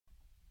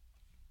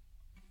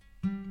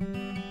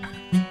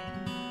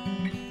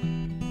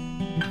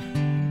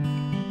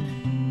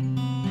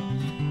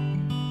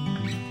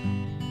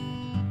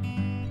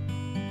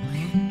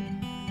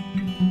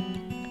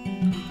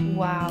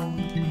Wow.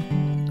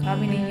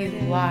 Coming to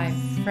you live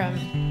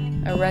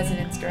from a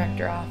residence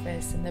director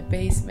office in the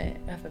basement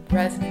of a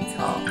residence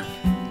hall.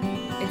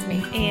 It's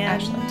me, And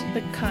Ashlyn.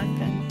 the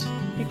convent.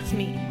 It's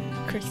me,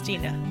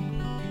 Christina.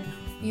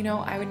 You know,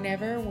 I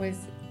never was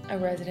a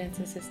residence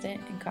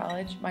assistant in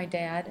college. My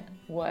dad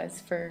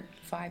was for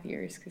 5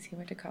 years because he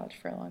went to college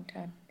for a long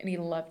time. And he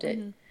loved it.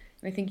 And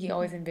I think he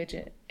always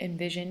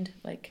envisioned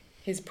like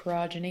his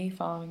progeny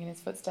following in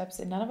his footsteps.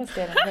 And none of us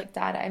did. I was like,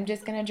 Dad, I'm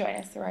just going to join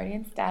a sorority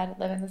instead,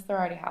 live in the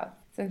sorority house.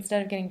 So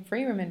instead of getting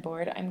free room and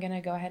board, I'm going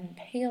to go ahead and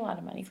pay a lot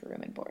of money for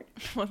room and board.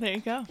 Well, there you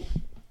go.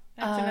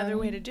 That's another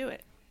way to do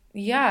it.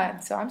 Yeah,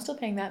 so I'm still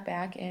paying that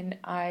back. And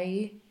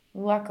I,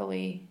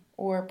 luckily,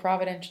 or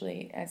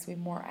providentially, as we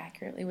more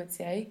accurately would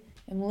say,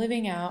 am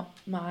living out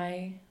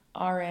my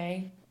RA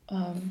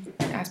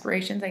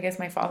aspirations. I guess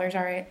my father's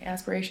RA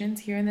aspirations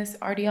here in this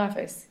RD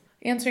office.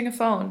 Answering a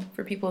phone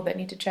for people that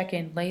need to check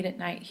in late at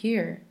night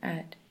here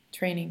at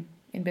training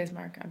in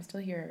Bismarck. I'm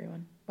still here,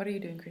 everyone. What are you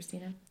doing,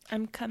 Christina?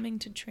 I'm coming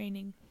to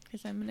training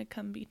because I'm going to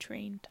come be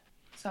trained.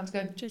 Sounds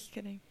good. Just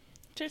kidding.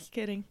 Just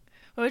kidding.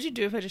 What would you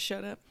do if I just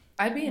showed up?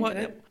 I'd be into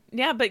it.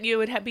 Yeah, but you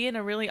would be in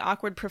a really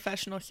awkward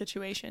professional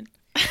situation.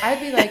 I'd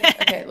be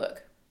like, okay,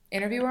 look,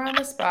 interviewer on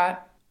the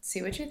spot,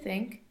 see what you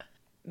think.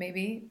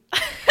 Maybe.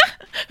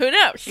 Who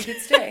knows? You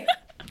could stay.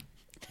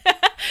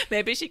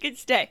 Maybe she could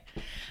stay.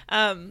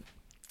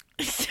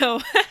 So,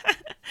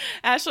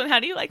 Ashlyn, how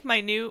do you like my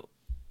new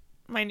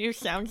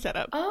sound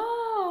setup?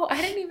 Oh,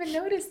 I didn't even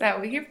notice that.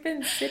 We've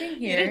been sitting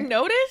here. You didn't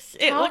notice?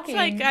 Talking.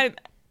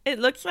 It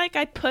looks like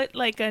I put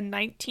like a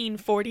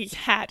 1940s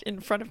hat in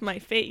front of my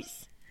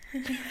face.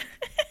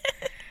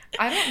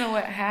 I don't know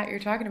what hat you're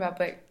talking about,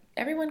 but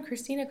everyone,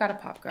 Christina got a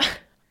pop guard.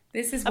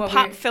 This is what a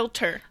pop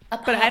filter.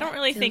 But I don't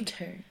really think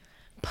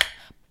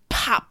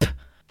pop.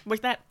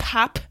 Was that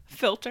pop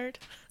filtered?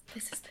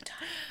 This is the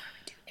time where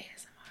we do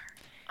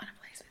ASMR on a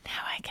place with.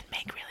 Now I can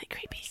make really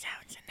creepy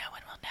sounds and no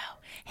one will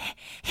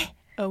know.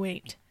 Oh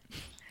wait.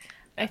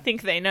 I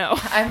think they know.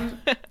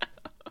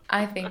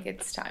 I think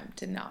it's time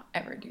to not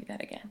ever do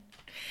that again.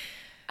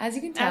 As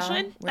you can tell,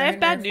 Ashlyn, I have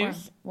bad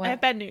news. What? I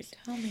have bad news.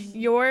 Tell me.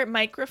 Your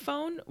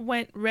microphone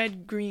went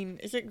red-green.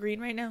 Is it green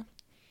right now?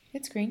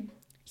 It's green.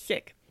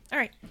 Sick. All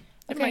right.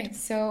 Okay,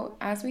 so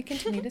as we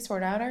continue to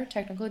sort out our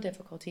technical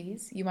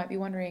difficulties, you might be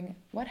wondering,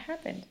 what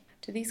happened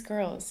to these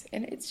girls?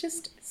 And it's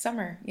just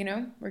summer, you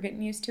know? We're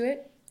getting used to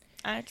it.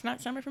 It's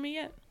not summer for me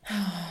yet.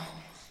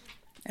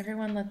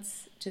 Everyone,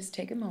 let's just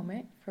take a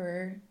moment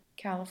for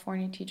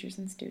California teachers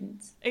and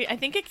students. I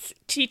think it's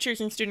teachers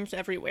and students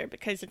everywhere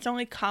because it's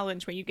only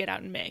college where you get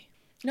out in May.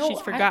 No, She's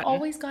forgotten. I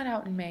always got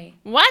out in May.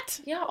 What?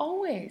 Yeah,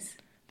 always.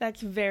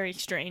 That's very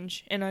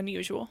strange and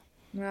unusual.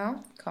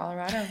 Well,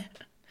 Colorado.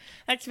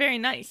 That's very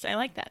nice. I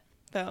like that,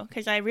 though,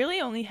 because I really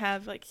only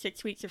have like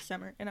 6 weeks of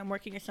summer, and I'm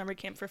working a summer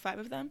camp for 5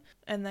 of them,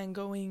 and then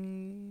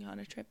going on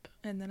a trip,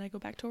 and then I go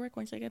back to work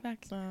once I get back.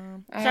 So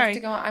I have to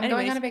go. I'm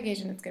going on a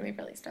vacation. It's going to be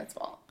really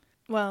stressful.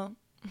 Well,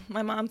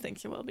 my mom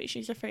thinks it will be.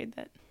 She's afraid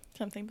that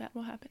something bad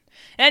will happen.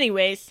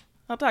 Anyways,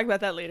 I'll talk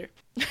about that later.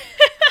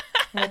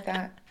 With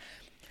that,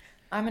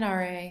 I'm an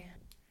RA.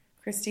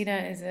 Christina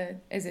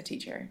is a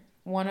teacher.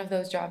 One of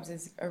those jobs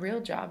is a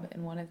real job,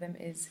 and one of them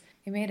is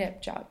a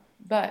made-up job.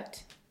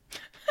 But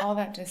all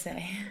that to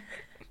say,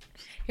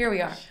 here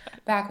we are,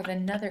 back with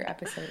another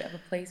episode of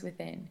A Place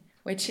Within,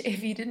 which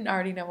if you didn't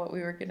already know what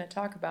we were going to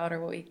talk about or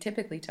what we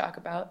typically talk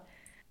about,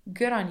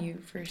 good on you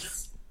for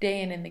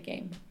staying in the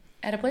game.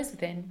 At A Place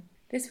Within,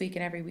 this week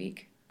and every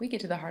week, we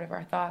get to the heart of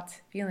our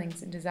thoughts,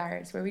 feelings, and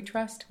desires, where we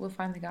trust we'll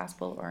find the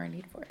gospel or our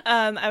need for it.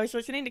 I was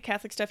listening to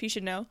Catholic Stuff You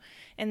Should Know,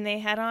 and they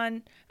had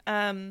on,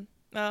 I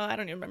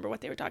don't even remember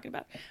what they were talking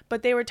about,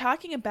 but they were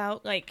talking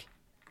about, like,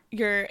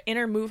 your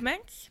inner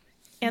movements,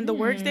 and the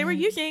words they were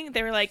using,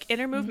 they were like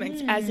inner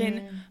movements, as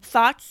in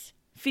thoughts,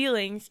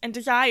 feelings, and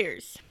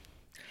desires.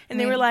 And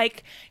they were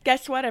like,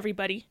 guess what,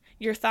 everybody?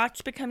 Your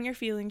thoughts become your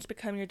feelings,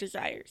 become your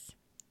desires.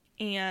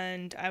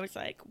 And I was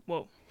like,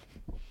 whoa.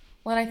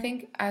 Well, and I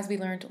think as we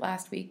learned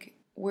last week,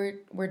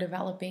 we're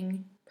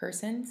developing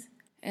persons.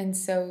 And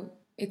so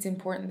it's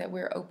important that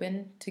we're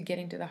open to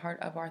getting to the heart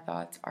of our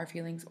thoughts, our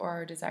feelings, or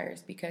our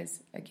desires,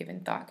 because a given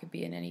thought could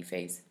be in any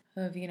phase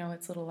of,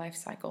 its little life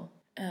cycle.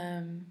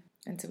 And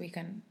so we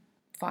can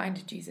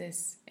find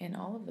Jesus in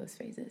all of those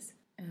phases.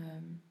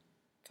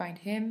 Find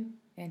him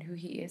and who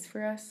he is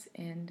for us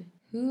and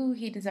who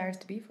he desires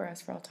to be for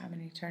us for all time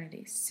and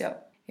eternity. So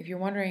if you're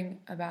wondering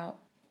about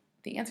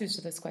the answers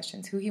to those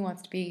questions, who he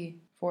wants to be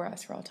for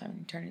us for all time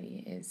and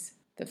eternity is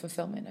the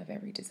fulfillment of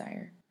every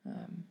desire,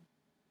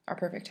 our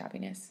perfect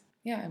happiness.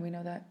 Yeah, and we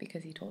know that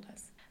because he told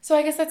us. So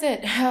I guess that's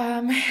it.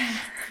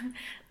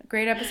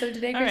 Great episode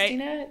today,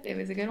 Christina. Right. It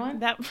was a good one.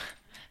 That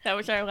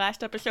was our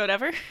last episode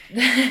ever.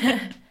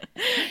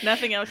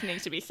 Nothing else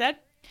needs to be said.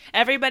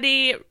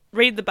 Everybody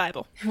read the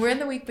Bible. We're in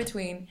the week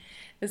between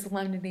the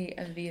solemnity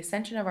of the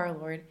Ascension of our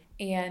Lord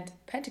and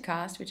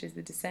Pentecost, which is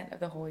the descent of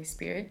the Holy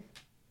Spirit.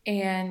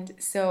 And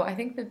so I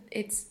think that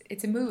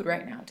it's a mood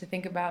right now to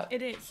think about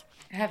it is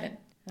heaven.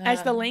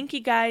 As the Lanky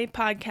Guy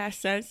podcast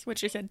says,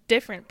 which is a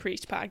different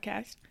priest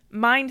podcast,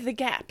 mind the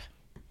gap.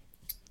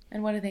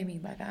 And what do they mean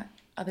by that,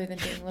 other than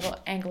being little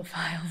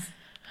Anglophiles?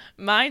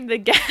 Mind the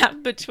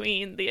gap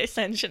between the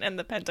Ascension and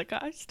the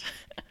Pentecost.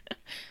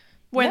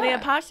 When the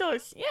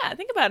apostles,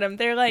 think about them.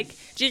 They're like,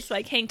 just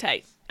like, hang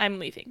tight, I'm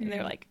leaving. And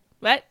they're like,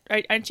 what?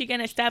 Aren't you going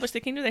to establish the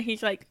kingdom? And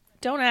he's like,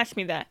 don't ask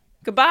me that.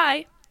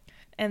 Goodbye.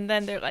 And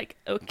then they're like,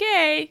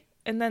 okay.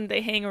 And then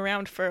they hang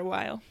around for a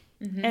while.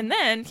 Mm-hmm. And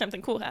then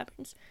something cool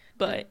happens.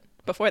 But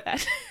before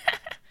that.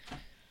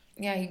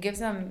 Yeah, he gives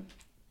them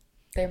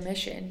their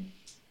mission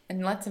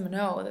and lets them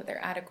know that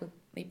they're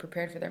adequately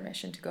prepared for their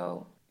mission to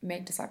go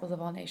make disciples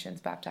of all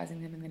nations,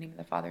 baptizing them in the name of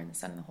the Father and the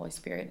Son and the Holy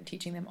Spirit, and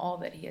teaching them all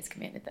that he has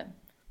commanded them.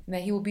 And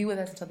that he will be with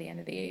us until the end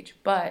of the age.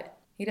 But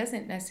he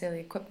doesn't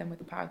necessarily equip them with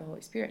the power of the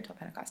Holy Spirit until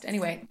Pentecost.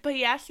 Anyway. But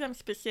he asks them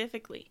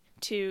specifically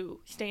to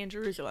stay in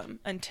Jerusalem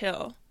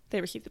until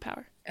they receive the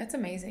power. That's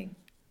amazing.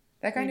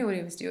 That guy knew what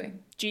he was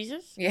doing.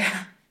 Jesus?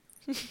 Yeah.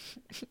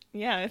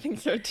 Yeah, I think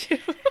so too.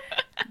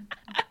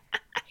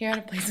 Here at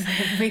a place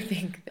where we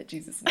think that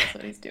Jesus knows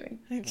what he's doing.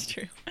 That's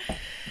true.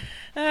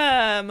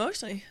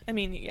 Mostly. I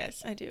mean,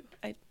 yes, I do.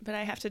 But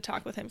I have to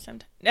talk with him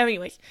sometime.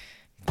 Anyways.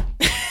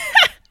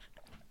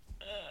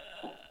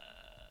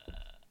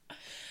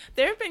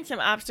 There have been some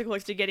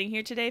obstacles to getting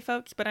here today,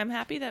 folks, but I'm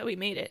happy that we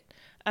made it.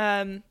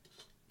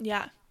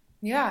 Yeah.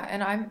 Yeah,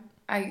 and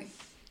I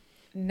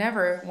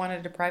never want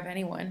to deprive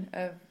anyone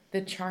of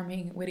the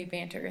charming, witty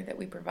banter that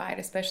we provide,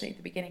 especially at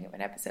the beginning of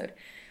an episode.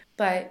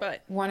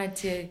 But wanted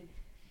to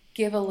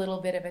give a little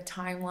bit of a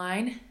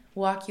timeline,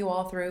 walk you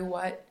all through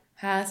what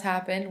has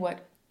happened,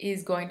 what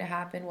is going to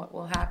happen, what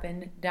will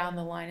happen down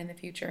the line in the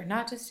future.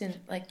 Not just in,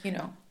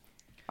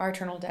 our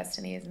eternal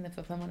destiny is in the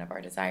fulfillment of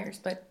our desires,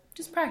 but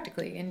just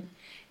practically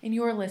in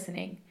your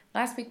listening.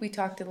 Last week we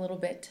talked a little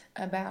bit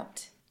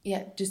about,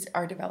 just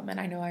our development.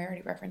 I know I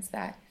already referenced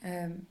that,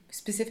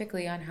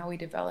 specifically on how we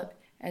develop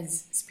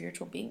as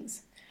spiritual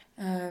beings.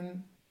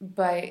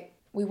 But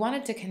we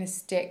wanted to kind of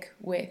stick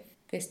with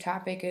this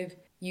topic of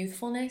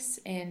youthfulness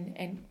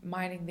and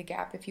minding the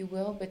gap, if you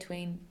will,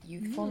 between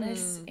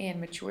youthfulness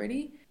and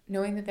maturity,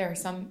 knowing that there are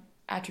some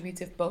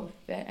attributes of both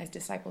that as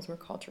disciples we're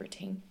called to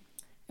retain.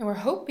 And we're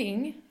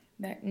hoping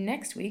that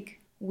next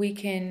week we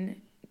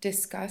can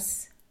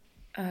discuss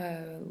a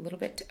little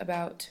bit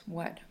about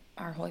what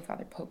our Holy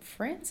Father Pope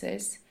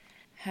Francis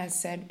has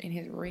said in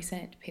his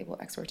recent papal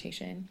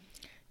exhortation,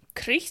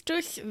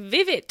 Christus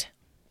vivit,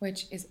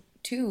 which is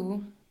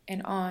to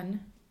and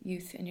on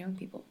youth and young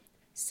people.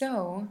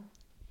 So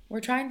we're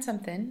trying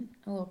something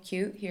a little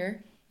cute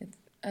here. It's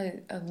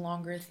a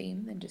longer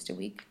theme than just a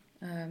week.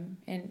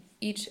 And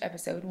each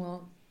episode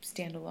will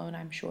stand alone,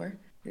 I'm sure,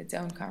 with its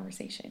own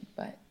conversation.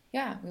 But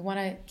yeah, we want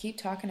to keep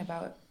talking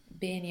about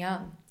being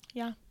young.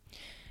 Yeah.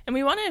 And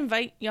we want to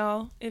invite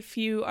y'all, if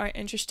you are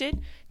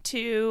interested,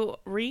 to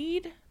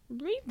read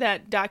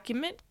that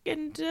document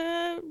and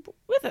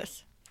with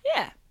us.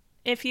 Yeah.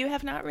 If you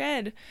have not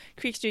read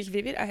Christus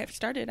Vivit, I have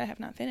started. I have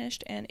not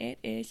finished, and it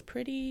is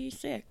pretty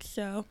sick.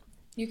 So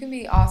you can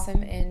be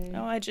awesome and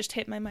I just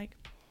hit my mic.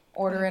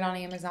 Order it on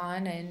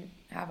Amazon and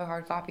have a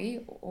hard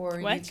copy, or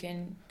you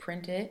can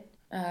print it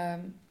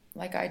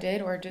like I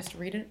did, or just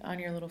read it on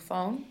your little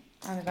phone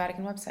on the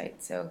Vatican website.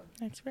 So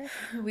that's right.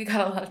 We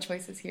got a lot of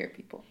choices here,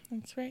 people.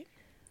 That's right.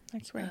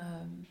 That's right.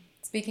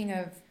 Speaking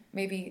of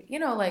maybe,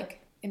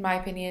 in my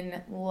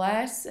opinion,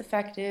 less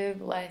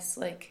effective, less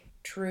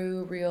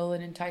true, real,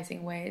 and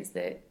enticing ways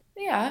that,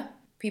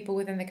 people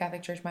within the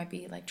Catholic Church might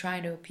be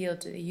trying to appeal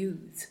to the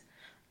youths.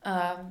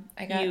 I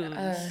got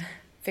a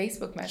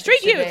Facebook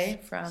message today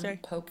from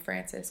Pope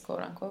Francis,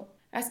 quote unquote,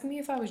 asking me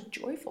if I was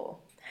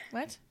joyful.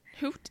 What?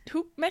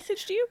 Who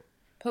messaged you?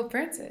 Pope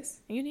Francis.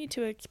 You need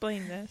to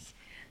explain this.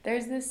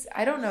 There's this,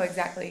 I don't know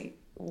exactly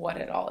what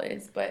it all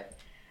is, but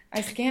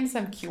I scanned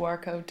some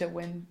QR code to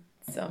win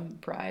some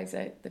prize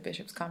at the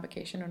Bishop's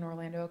Convocation in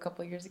Orlando a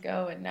couple of years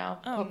ago, and now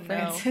Pope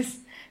Francis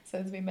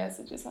sends me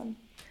messages on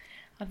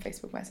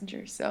Facebook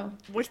Messenger. So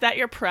was that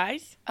your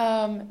prize?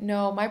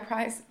 No, my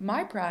prize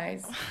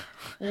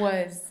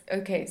was,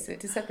 okay, so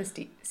to set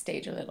the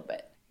stage a little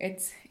bit,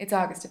 it's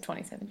August of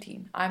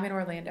 2017. I'm in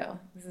Orlando.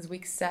 This is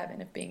week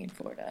 7 of being in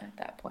Florida at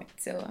that point.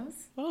 So I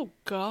was... Oh,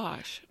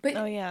 gosh. But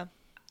oh, yeah.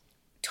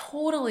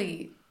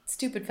 Totally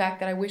stupid fact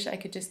that I wish I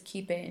could just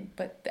keep in.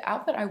 But the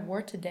outfit I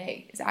wore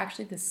today is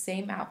actually the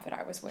same outfit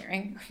I was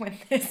wearing when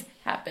this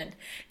happened.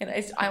 And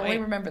I only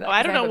remember that. Well,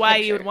 I don't know why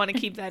you would want to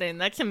keep that in.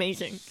 That's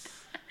amazing.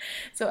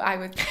 So it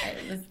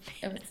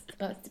was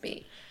supposed to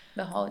be.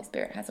 The Holy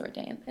Spirit has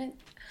ordained it.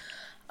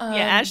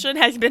 Ashlyn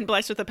has been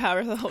blessed with the power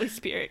of the Holy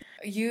Spirit.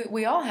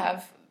 We all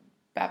have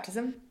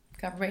baptism,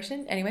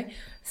 confirmation. Anyway,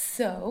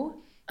 so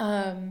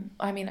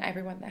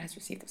everyone that has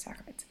received the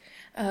sacraments.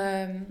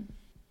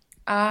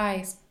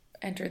 I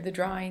entered the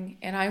drawing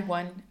and I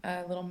won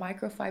a little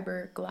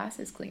microfiber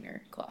glasses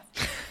cleaner cloth.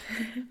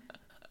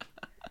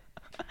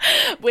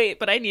 Wait,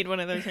 but I need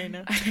one of those right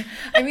now.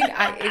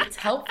 It's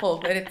helpful,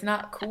 but it's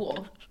not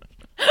cool.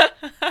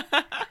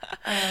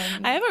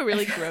 I have a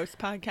really gross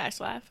podcast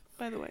laugh,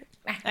 by the way.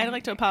 I'd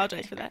like to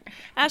apologize for that.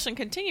 Ashlyn,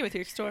 continue with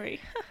your story.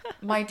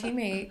 My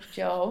teammate,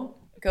 Joe,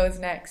 goes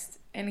next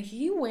and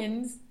he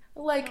wins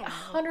like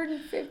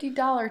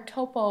 $150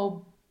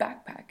 Topo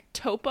backpack.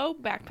 Topo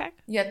backpack?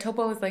 Yeah,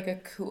 Topo is like a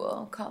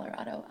cool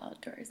Colorado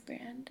outdoors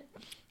brand.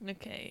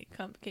 Okay,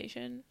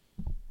 complication.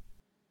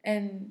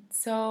 And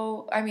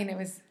so, I mean, it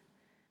was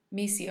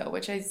Missio,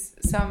 which is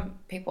some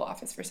papal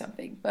office for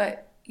something.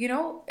 But, you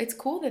know, it's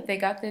cool that they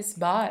got this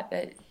bot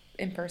that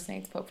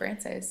impersonates Pope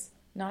Francis.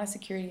 Not a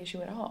security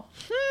issue at all.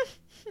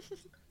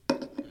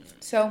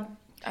 So,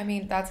 I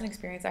mean, that's an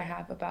experience I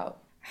have about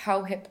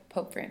how hip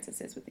Pope Francis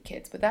is with the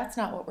kids. But that's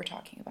not what we're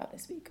talking about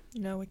this week.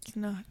 No, it's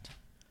not.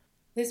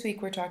 This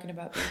week, we're talking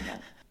about being young.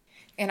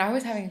 And I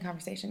was having a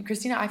conversation.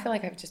 Christina, I feel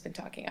like I've just been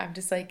talking. I'm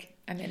just like,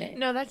 I'm in it.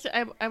 No,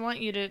 I want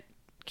you to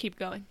keep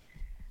going.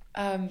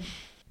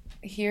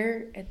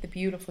 Here at the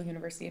beautiful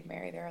University of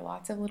Mary, there are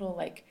lots of little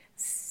like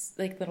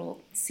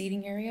little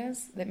seating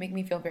areas that make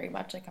me feel very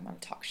much like I'm on a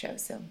talk show.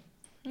 So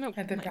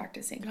I've been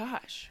practicing.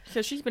 Gosh,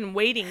 so she's been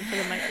waiting for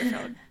the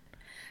microphone.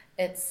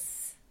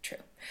 It's true.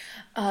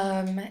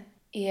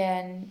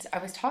 And I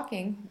was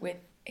talking with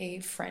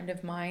a friend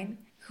of mine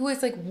who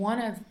is like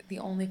one of the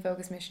only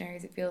Focus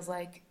missionaries, it feels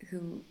like,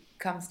 who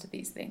comes to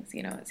these things,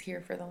 you know, is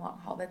here for the long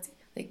haul, that's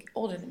like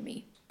older than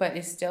me, but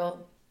is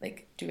still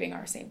like doing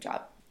our same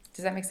job.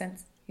 Does that make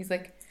sense? He's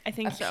like I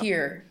think a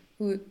peer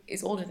who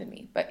is older than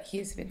me, but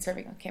he's been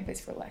serving on campus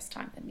for less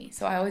time than me.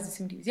 So I always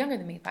assumed he was younger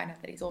than me, find out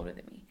that he's older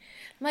than me.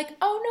 I'm like,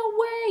 oh, no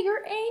way,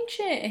 you're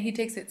ancient. And he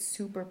takes it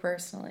super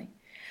personally.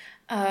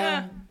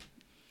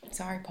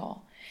 Sorry,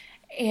 Paul.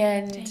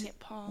 And dang it,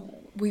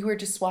 Paul. We were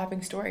just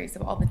swapping stories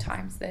of all the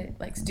times that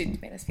like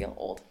students made us feel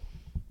old.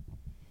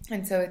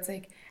 And so it's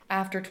like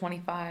after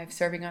 25,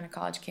 serving on a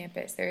college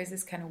campus, there is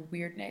this kind of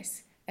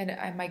weirdness.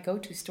 And my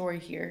go-to story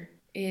here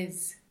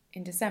is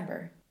in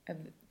December of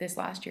this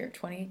last year,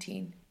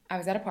 2018, I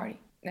was at a party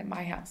at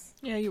my house.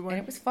 Yeah, you were. And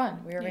it was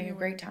fun. We were having a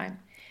great time.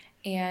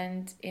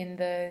 And in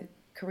the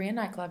Korean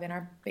nightclub in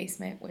our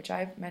basement, which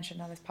I've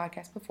mentioned on this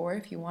podcast before,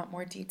 if you want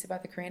more deets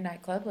about the Korean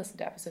nightclub, listen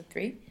to episode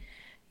 3.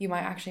 You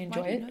might actually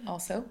enjoy it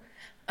also.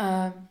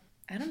 I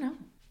don't know.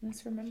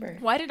 Let's remember.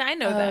 Why did I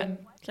know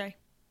that? Sorry.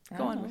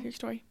 Go on with your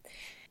story.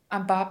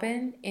 I'm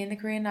bopping in the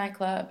Korean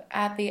nightclub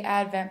at the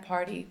Advent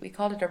party. We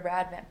called it a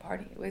Radvent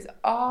party. It was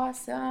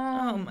awesome.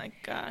 Oh my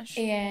gosh.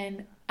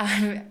 And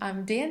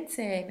I'm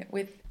dancing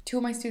with 2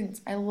 of my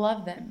students. I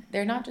love them.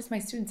 They're not just my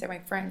students, they're my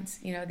friends.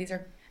 You know, these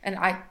are, and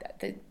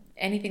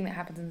anything that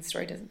happens in the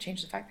story doesn't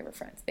change the fact that we're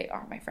friends. They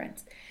are my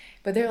friends.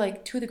 But they're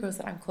like 2 of the girls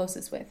that I'm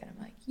closest with. And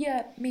I'm like,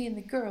 yeah, me and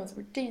the girls,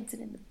 we're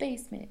dancing in the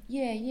basement.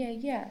 Yeah, yeah,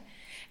 yeah.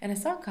 And a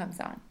song comes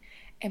on.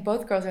 And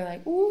both girls are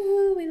like,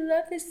 ooh, we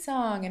love this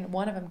song. And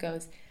one of them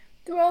goes,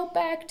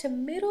 throwback to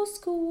middle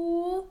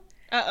school.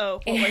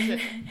 Uh-oh, what was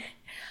it?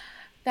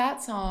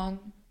 That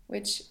song,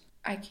 which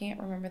I can't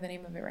remember the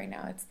name of it right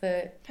now. It's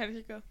the... How does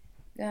it go?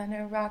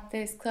 Gonna rock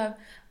this club,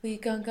 we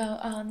gonna go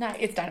all night.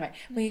 It's Dynamite.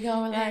 We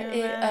gonna light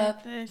it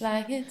up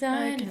like it's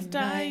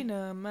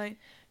dynamite.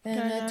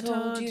 And I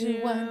told you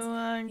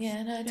once, yeah,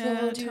 and I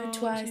told you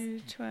twice.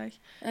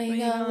 And you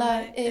gonna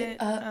light it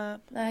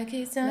up like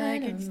it's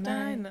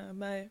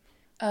dynamite.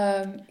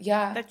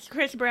 Yeah. That's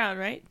Chris Brown,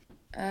 right?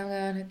 I'm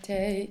gonna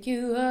take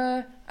you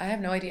up. I have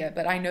no idea,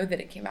 but I know that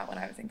it came out when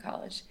I was in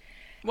college.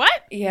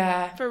 What?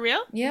 Yeah. For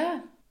real?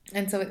 Yeah.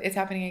 And so it's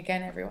happening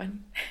again,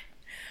 everyone.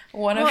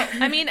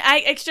 I mean,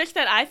 it's just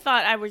that I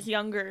thought I was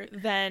younger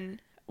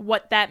than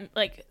what that,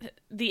 like,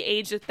 the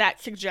age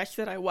that suggests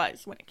that I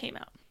was when it came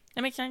out.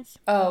 That makes sense?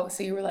 Oh,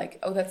 so you were like,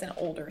 oh, that's an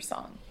older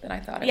song than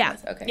I thought it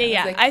was. Okay.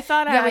 Yeah, Like, I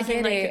thought I was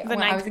in, like, the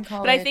 90s. I was in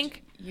college, but I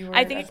think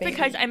it's baby.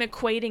 because I'm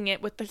equating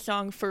it with the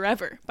song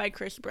Forever by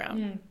Chris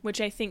Brown,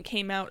 which I think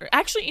came out.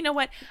 Actually, you know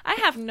what? I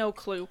have no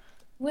clue.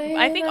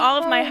 I think all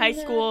of my high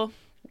school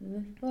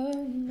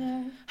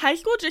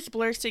just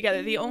blurs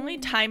together. The only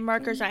time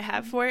markers I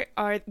have for it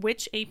are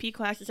which AP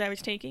classes I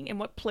was taking and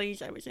what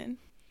plays I was in.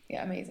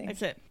 Yeah, amazing.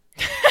 That's it.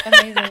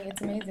 Amazing.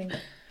 It's amazing.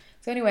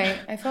 So anyway,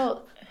 I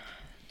felt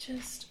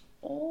just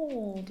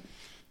old.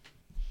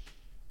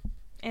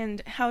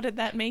 And how did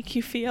that make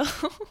you feel?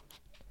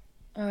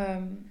 It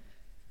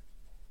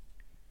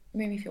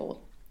made me feel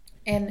old.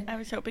 And I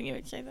was hoping you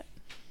would say that.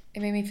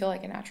 It made me feel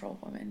like a natural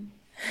woman.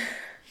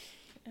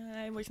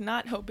 I was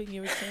not hoping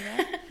you would say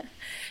that.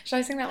 Should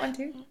I sing that one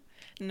too?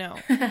 No.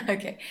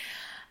 Okay.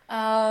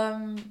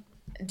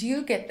 Do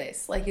you get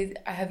this? Like,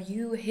 have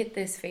you hit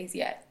this phase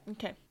yet?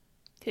 Okay.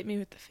 Hit me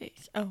with the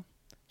face. Oh,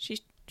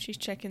 she's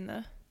checking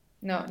the...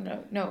 No.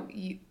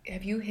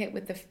 Have you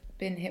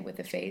been hit with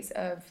the phase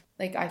of,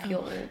 like, I feel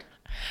old?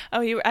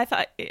 Oh,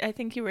 I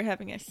think you were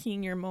having a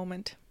senior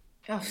moment.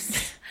 Oh.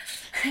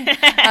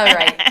 All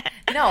right.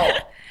 No.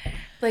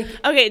 Like,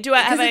 okay, do I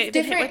have a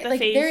different? With the like,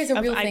 phase there is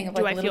a real thing of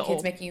like little kids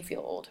old? making you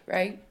feel old,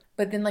 right?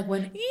 But then, like,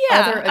 when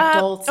other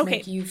adults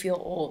make you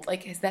feel old,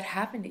 like, has that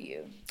happened to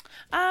you?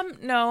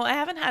 No, I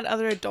haven't had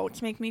other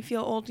adults make me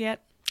feel old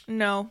yet.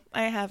 No,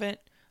 I haven't.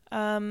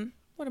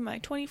 What am I?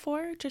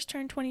 24? Just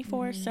turned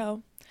 24,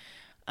 so,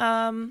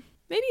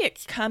 maybe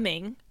it's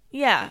coming.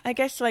 Yeah, I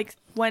guess like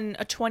when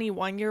a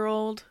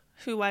 21-year-old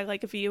who I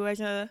like view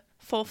as a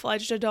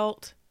full-fledged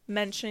adult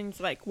mentions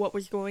like what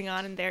was going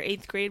on in their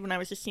 8th grade when I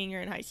was a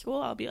senior in high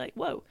school, I'll be like,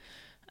 whoa.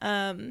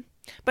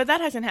 But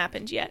that hasn't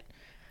happened yet.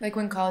 Like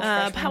when college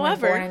freshmen were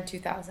born in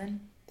 2000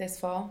 this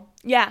fall.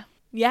 Yeah.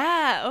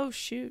 Oh,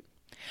 shoot.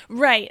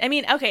 Right. I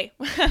mean, okay.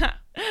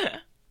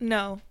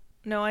 No,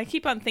 I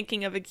keep on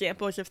thinking of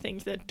examples of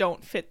things that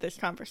don't fit this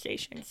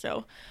conversation.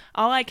 So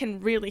all I can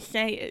really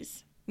say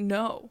is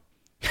no.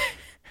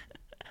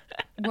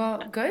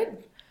 Well,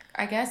 good.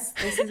 I guess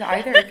this is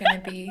either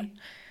going to be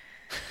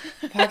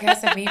a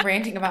podcast of me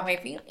ranting about my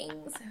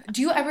feelings.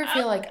 Do you ever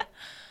feel like,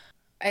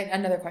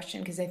 another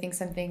question, because I think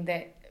something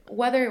that,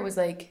 whether it was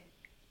like,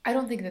 I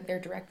don't think that they're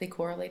directly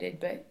correlated,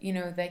 but, you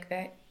know, like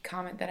that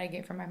comment that I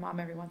get from my mom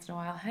every once in a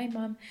while, hi,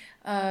 Mom.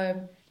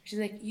 She's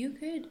like, you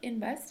could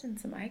invest in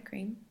some eye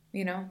cream,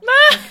 you know?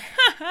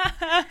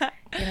 Like,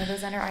 you know,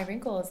 those under eye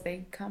wrinkles,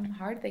 they come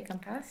hard, they come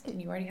fast,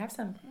 and you already have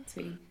some,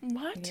 sweetie.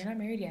 What? And you're not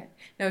married yet.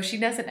 No, she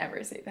doesn't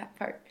ever say that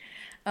part.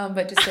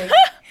 But just like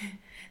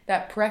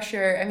that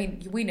pressure, I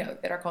mean, we know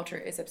that our culture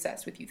is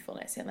obsessed with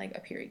youthfulness and like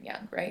appearing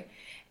young, right?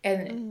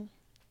 And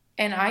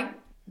I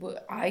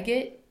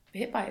get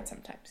hit by it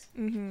sometimes.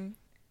 Mm-hmm.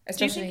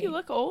 Do you think you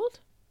look old?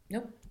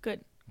 Nope.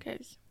 Good,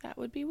 because that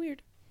would be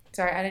weird.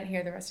 Sorry, I didn't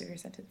hear the rest of your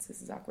sentence.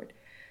 This is awkward.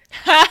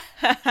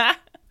 I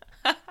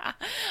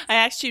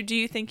asked you, do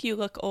you think you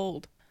look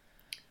old?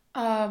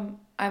 I'm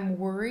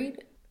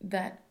worried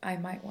that I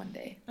might one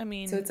day. I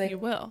mean, so it's like you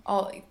will.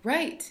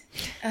 Right.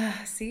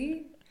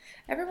 See?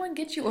 Everyone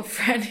gets you a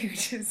friend who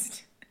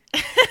just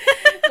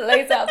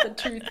lays out the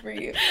truth for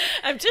you.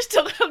 I'm just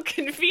a little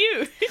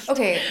confused.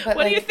 Okay, but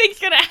what do you think's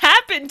going to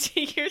happen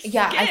to your skin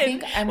I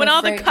think when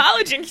all the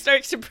collagen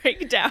starts to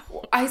break down?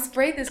 I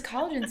spray this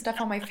collagen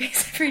stuff on my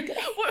face every day.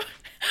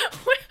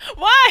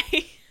 Why?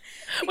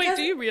 Because, wait,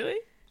 do you really?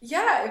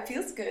 Yeah, it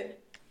feels good.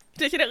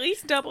 Does it at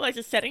least double as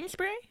a setting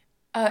spray?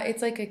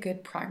 It's like a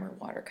good primer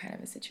water kind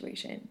of a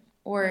situation.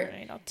 Or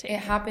right, it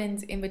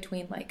happens in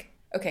between, like,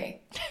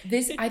 okay,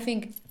 this I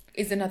think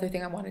is another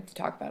thing I wanted to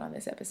talk about on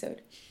this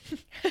episode.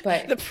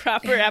 But the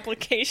proper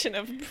application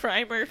of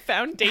primer,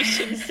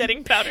 foundation,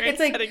 setting powder, and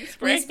like, setting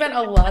spray. We spent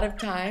a lot of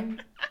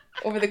time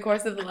over the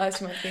course of the last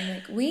 2 months being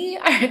like, we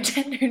are a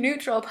gender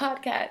neutral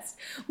podcast.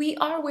 We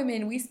are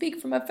women. We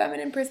speak from a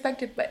feminine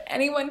perspective, but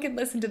anyone can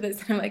listen to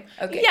this. And I'm like,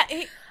 okay.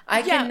 Yeah,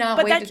 I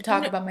cannot wait to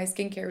talk about my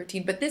skincare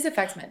routine, but this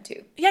affects men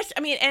too. Yes, I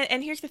mean,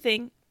 and here's the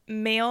thing.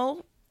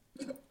 Male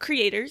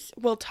creators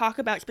will talk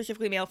about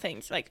specifically male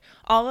things. Like,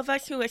 all of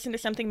us who listen to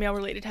something male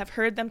related have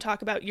heard them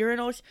talk about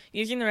urinals,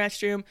 using the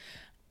restroom,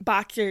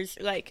 boxers,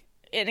 like,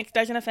 and it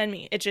doesn't offend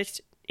me. It just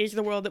is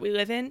the world that we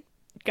live in.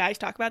 Guys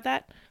talk about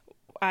that.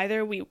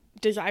 Either we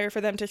desire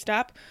for them to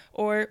stop,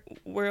 or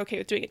we're okay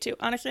with doing it too.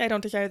 Honestly, I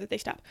don't desire that they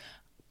stop.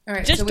 All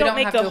right, just so don't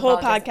make the whole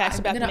podcast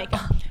about the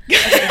makeup.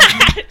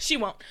 Okay. She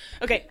won't.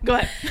 Okay, go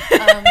ahead.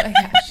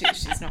 Yeah,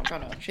 she's not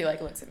gonna. She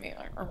like looks at me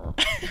like.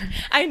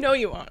 I know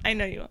you won't.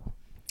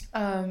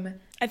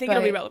 I think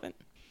it'll be relevant.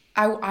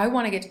 I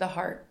want to get to the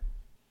heart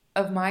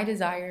of my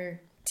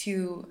desire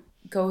to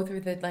go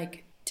through the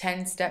like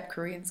 10-step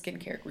Korean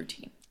skincare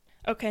routine.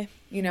 Okay.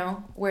 You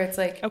know, where it's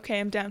like, okay,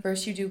 I'm down.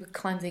 First you do a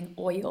cleansing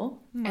oil,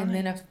 and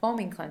then a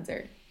foaming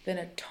cleanser, then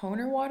a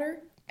toner water,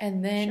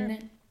 and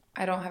then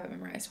I don't have it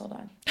memorized. Hold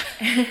on.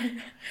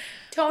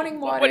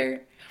 Toning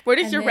water. Where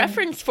does your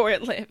reference for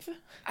it live?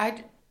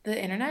 The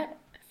internet.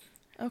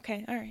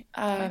 Okay, all right.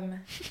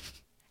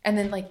 And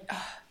then like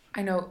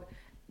I know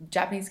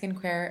Japanese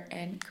skincare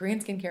and Korean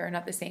skincare are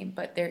not the same,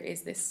 but there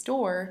is this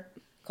store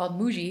called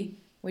Muji,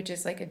 which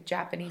is like a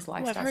Japanese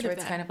lifestyle store.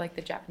 It's kind of like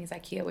the Japanese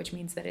IKEA, which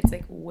means that it's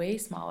like way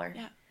smaller.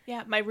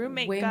 Yeah. My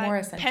roommate got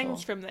more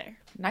pens from there.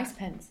 Nice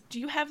pens. Do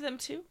you have them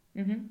too?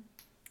 Mm-hmm.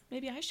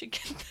 Maybe I should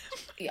get them.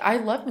 I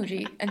love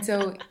Muji, and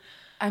so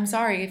I'm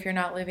sorry if you're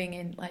not living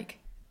in like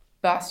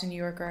Boston, New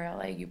York, or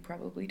LA, you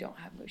probably don't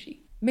have Muji.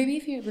 Maybe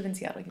if you live in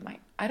Seattle, you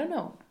might. I don't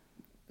know.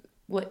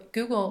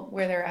 Google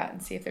where they're at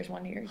and see if there's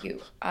one near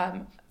you.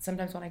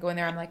 Sometimes when I go in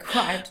there, I'm like,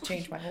 I have to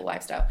change my whole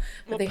lifestyle.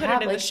 But they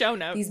have like the show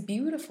notes. These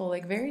beautiful,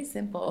 like very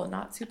simple,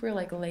 not super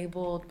like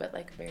labeled, but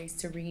like very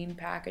serene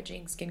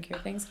packaging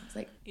skincare things. It's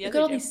like, look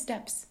at all these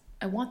steps.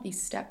 I want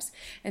these steps.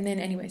 And then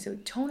anyway, so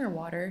toner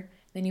water.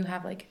 Then you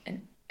have like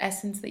an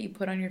essence that you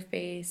put on your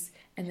face,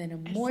 and then a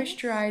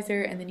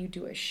moisturizer, and then you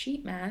do a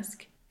sheet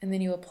mask, and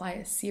then you apply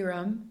a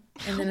serum,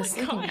 and then a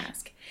sleeping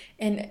mask.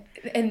 And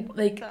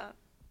like.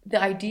 The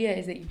idea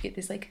is that you get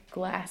this like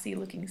glassy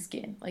looking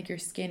skin. Like your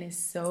skin is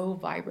so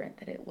vibrant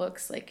that it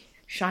looks like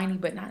shiny,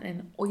 but not in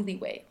an oily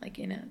way, like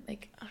in a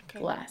like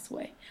glass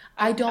way.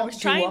 I don't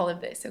do all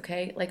of this,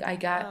 okay? Like I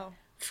got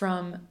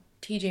from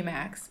TJ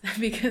Maxx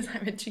because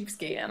I'm a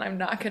cheapskate and I'm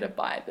not gonna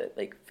buy the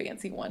like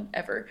fancy one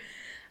ever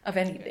of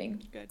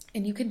anything. Good.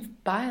 And you can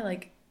buy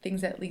like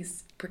things that at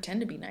least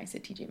pretend to be nice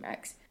at TJ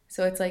Maxx.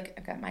 So it's like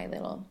I've got my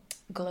little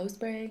glow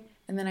spray,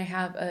 and then I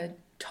have a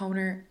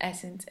toner,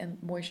 essence, and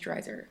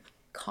moisturizer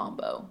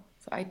combo.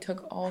 So I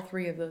took all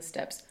 3 of those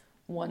steps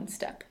one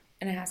step,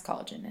 and it has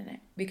collagen in it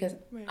because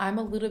I'm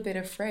a little bit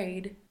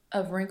afraid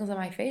of wrinkles on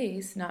my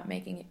face not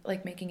making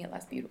it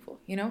less beautiful,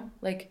 you know?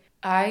 Like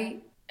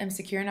I am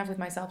secure enough with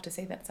myself to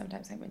say that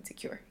sometimes I'm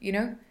insecure, you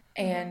know?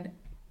 And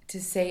to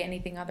say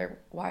anything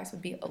otherwise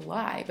would be a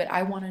lie, but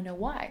I want to know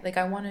why. Like,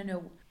 I want to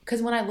know,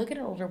 because when I look at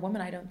an older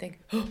woman, I don't think,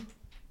 oh,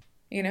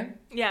 you know?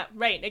 Yeah,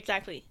 right,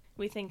 exactly.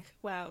 We think,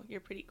 wow, you're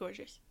pretty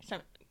gorgeous. So,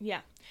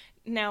 yeah.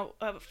 Now,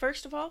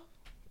 first of all,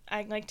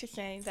 I'd like to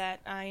say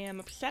that I am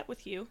upset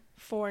with you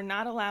for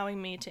not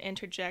allowing me to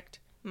interject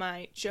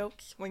my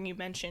jokes when you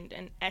mentioned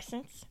an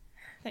essence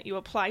that you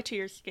apply to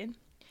your skin.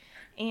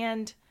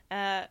 And,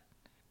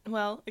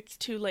 well, it's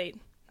too late.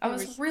 I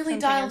was really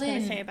dialed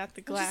in. Say about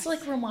the glass. Just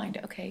like rewind.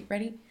 Okay,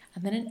 ready?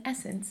 And then an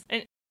essence.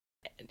 An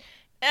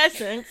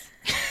essence.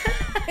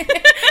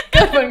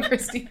 Good one,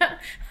 Christina.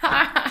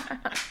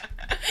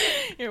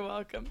 You're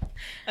welcome.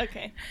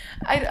 Okay.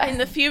 In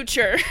the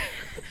future,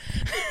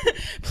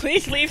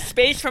 please leave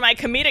space for my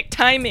comedic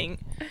timing.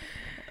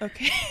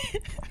 Okay.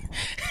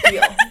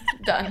 Deal.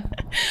 Done.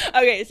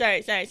 Okay,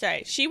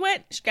 sorry.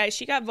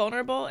 She got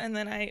vulnerable, and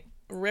then I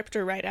ripped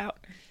her right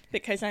out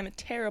because I'm a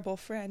terrible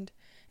friend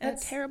and a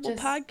terrible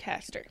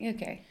podcaster.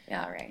 Okay.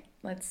 Yeah, all right.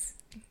 Let's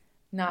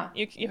not.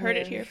 You heard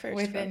it here first.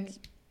 Within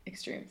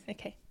extremes.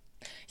 Okay.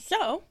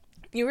 So,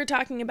 you were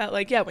talking about,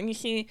 like, yeah, when you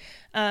see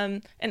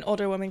an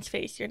older woman's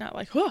face, you're not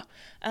like, whoa.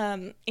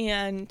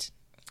 And,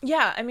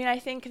 yeah, I mean, I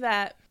think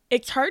that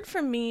it's hard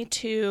for me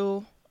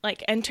to,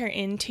 like, enter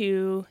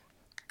into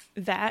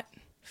that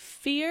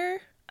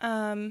fear.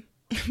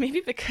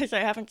 Maybe because I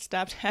haven't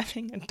stopped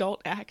having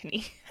adult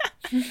acne.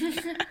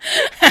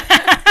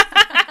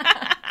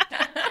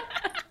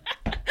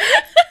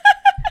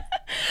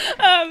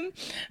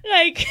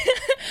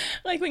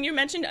 Like when you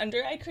mentioned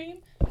under eye cream.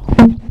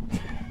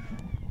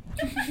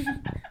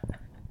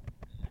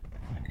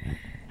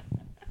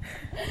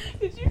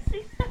 Did you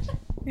see that?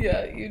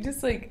 Yeah, you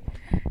just like,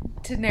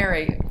 to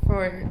narrate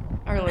for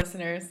our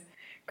listeners,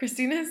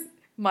 Christina's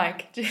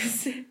mic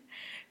just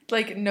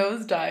like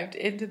nosedived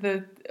into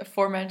the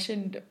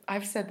aforementioned,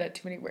 I've said that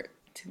too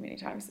many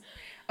times,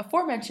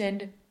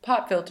 aforementioned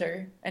pop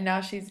filter, and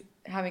now she's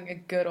having a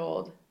good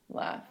old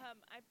laugh.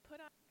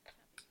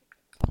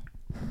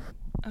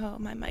 Oh,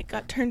 my mic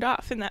got turned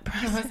off in that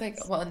process. I was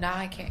like, well, now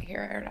I can't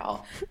hear her at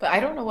all. But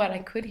I don't know what I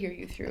could hear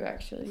you through,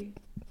 actually.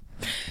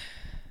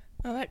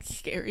 Oh, that's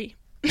scary.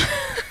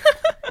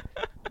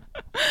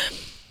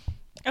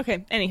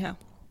 Okay, anyhow.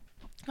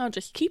 I'll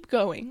just keep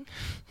going.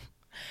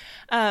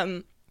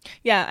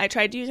 Yeah, I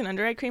tried to use an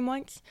under eye cream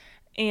once,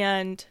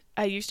 and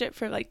I used it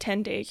for like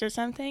 10 days or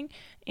something,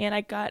 and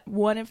I got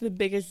one of the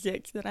biggest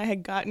zits that I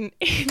had gotten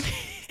in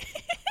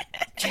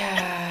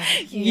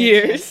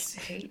years. Just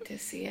hate to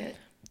see it.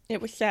 It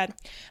was sad.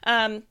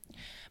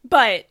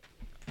 But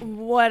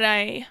what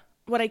I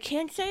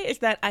can say is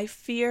that I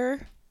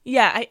fear,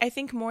 I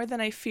think more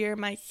than I fear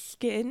my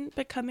skin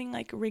becoming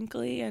like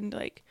wrinkly and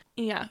like,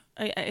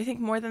 I think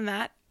more than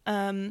that,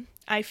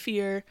 I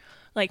fear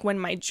like when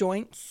my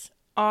joints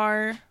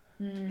are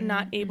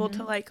not able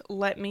to like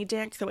let me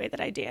dance the way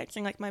that I dance,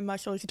 and like my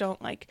muscles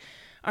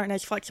aren't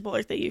as flexible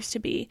as they used to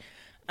be.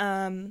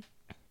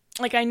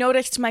 Like I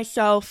noticed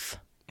myself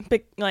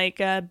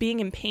being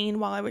in pain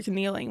while I was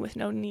kneeling with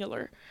no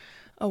kneeler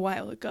a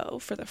while ago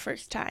for the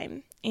first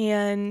time,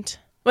 and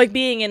like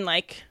being in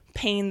like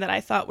pain that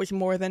I thought was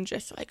more than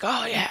just like,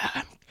 oh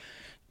yeah,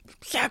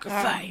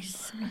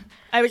 sacrifice.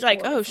 I was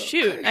like, oh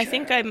shoot, I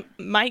think I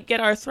might get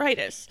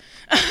arthritis.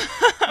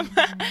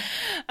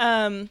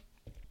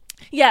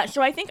 Yeah,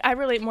 so I think I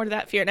relate more to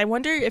that fear, and I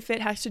wonder if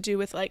it has to do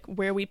with like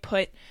where we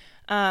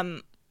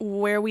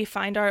where we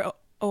find our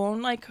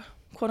own like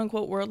quote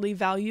unquote worldly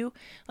value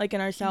like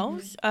in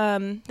ourselves.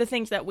 The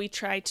things that we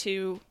try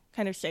to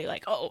kind of say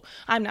like, oh,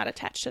 I'm not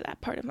attached to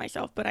that part of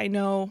myself, but I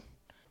know,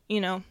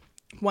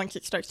 once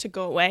it starts to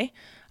go away,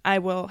 I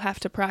will have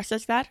to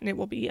process that and it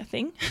will be a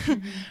thing.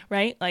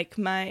 Right? Like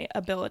my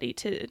ability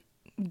to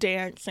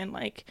dance and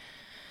like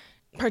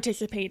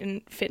participate in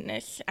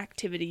fitness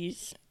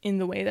activities in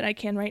the way that I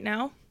can right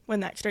now, when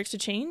that starts to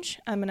change,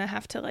 I'm gonna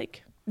have to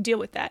like deal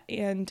with that.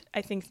 And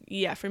I think,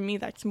 for me,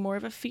 that's more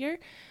of a fear.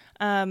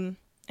 And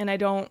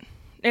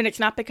it's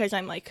not because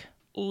I'm like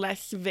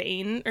less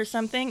vain or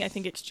something. I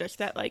think it's just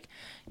that like,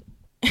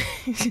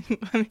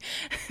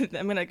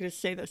 I'm gonna just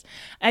say this.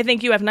 I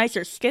think you have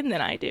nicer skin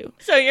than I do.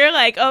 So you're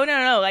like, oh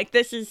no, like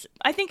this is,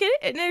 I think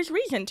there's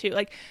reason to,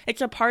 like,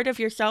 it's a part of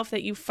yourself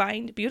that you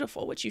find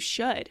beautiful, which you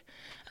should.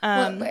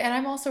 And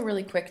I'm also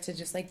really quick to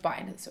just like buy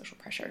into the social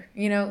pressure,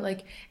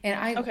 like, and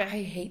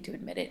I hate to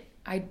admit it.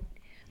 I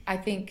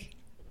think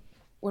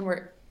when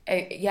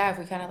if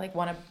we kind of like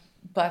want to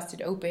bust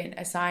it open,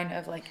 a sign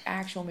of like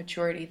actual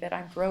maturity that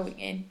I'm growing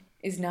in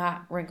is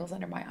not wrinkles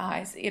under my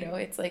eyes.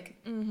 It's like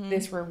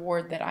this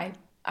reward that I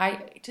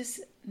just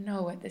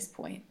know at this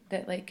point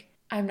that like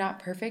I'm not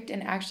perfect,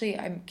 and actually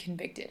I'm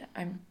convicted.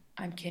 I'm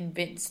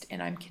convinced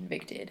and I'm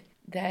convicted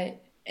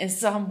that, as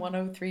Psalm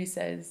 103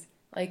 says,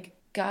 like,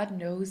 God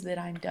knows that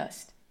I'm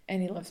dust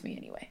and he loves me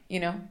anyway,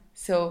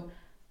 So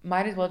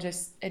might as well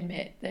just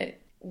admit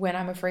that when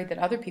I'm afraid that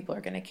other people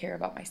are going to care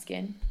about my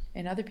skin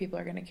and other people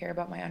are going to care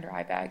about my under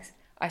eye bags,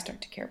 I start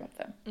to care about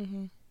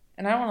them.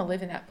 And I don't want to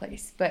live in that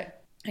place,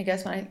 but I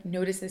guess when I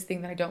notice this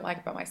thing that I don't like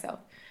about myself,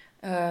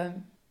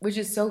 which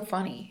is so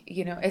funny,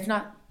 you know, it's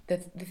not the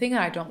thing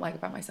that I don't like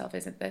about myself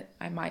isn't that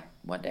I might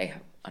one day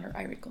have under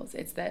eye wrinkles.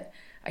 It's that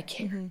I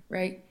care,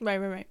 right?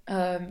 Right.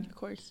 Of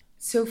course.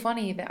 So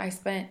funny that I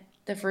spent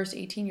the first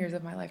 18 years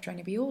of my life trying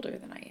to be older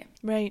than I am.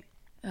 Right.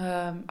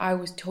 I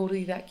was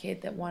totally that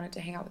kid that wanted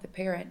to hang out with the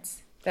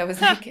parents. That was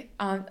like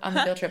on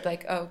the field trip,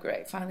 like, oh,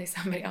 great, finally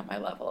somebody on my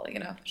level, you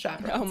know,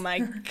 chaperones. Oh my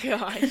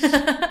gosh.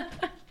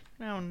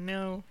 Oh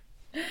no.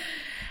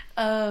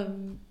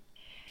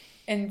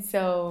 And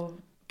so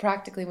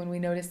practically when we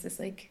notice this,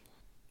 like,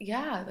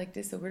 yeah, like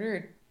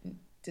disordered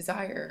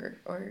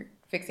desire or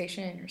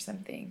fixation or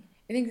something,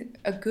 I think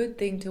a good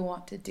thing to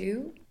want to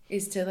do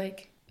is to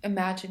like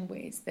imagine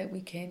ways that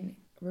we can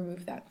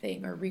remove that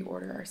thing or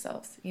reorder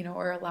ourselves, you know,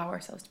 or allow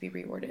ourselves to be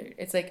reordered.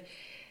 It's like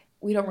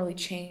we don't really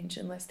change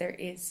unless there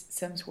is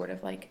some sort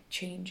of like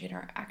change in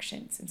our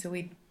actions. And so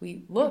we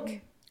look,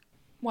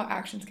 what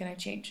actions can I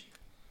change?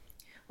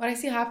 What I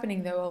see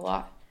happening though a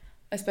lot,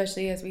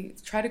 especially as we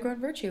try to grow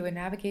in virtue and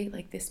navigate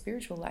like this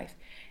spiritual life,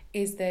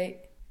 is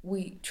that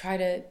we try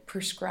to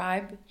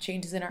prescribe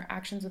changes in our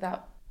actions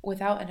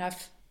without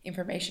enough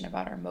information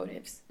about our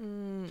motives.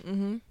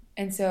 Mm-hmm.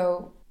 And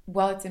so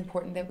while it's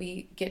important that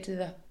we get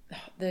to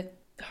the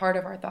heart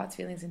of our thoughts,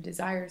 feelings, and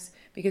desires,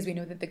 because we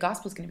know that the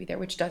gospel is going to be there,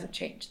 which doesn't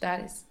change.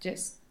 That is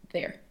just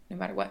there no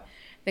matter what.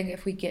 I think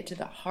if we get to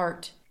the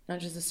heart, not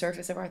just the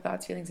surface of our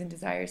thoughts, feelings, and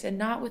desires, and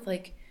not with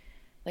like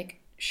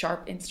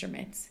sharp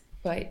instruments,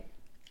 but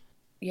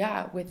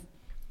yeah, with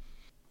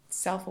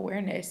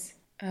self-awareness,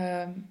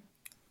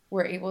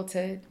 we're able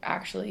to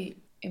actually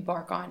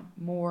embark on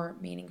more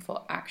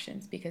meaningful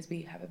actions because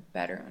we have a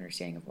better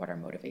understanding of what our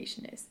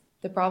motivation is.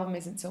 The problem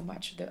isn't so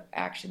much the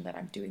action that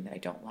I'm doing that I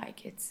don't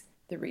like, it's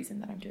the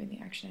reason that I'm doing the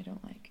action I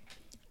don't like.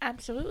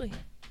 Absolutely.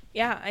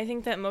 Yeah, I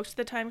think that most of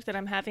the times that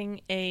I'm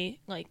having a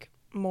like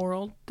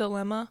moral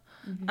dilemma,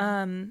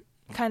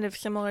 kind of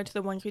similar to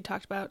the ones we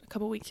talked about a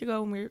couple weeks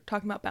ago when we were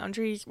talking about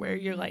boundaries, where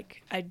you're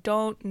like, I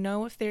don't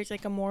know if there's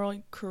like a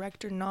moral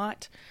correct or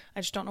not.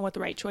 I just don't know what the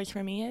right choice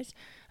for me is.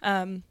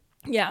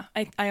 Yeah,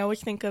 I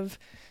always think of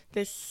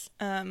this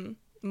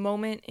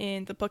moment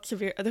in the book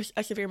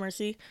A Severe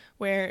Mercy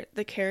where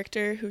the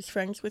character who's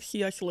friends with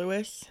C.S.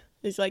 Lewis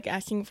is like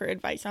asking for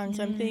advice on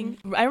something.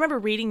 I remember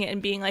reading it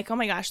and being like, oh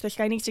my gosh, this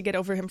guy needs to get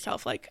over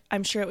himself. Like,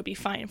 I'm sure it would be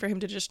fine for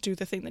him to just do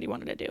the thing that he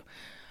wanted to do.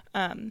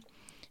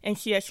 And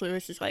C.S.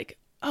 Lewis is like,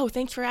 oh,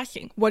 thanks for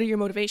asking. What are your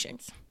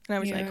motivations? And I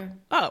was like,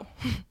 oh,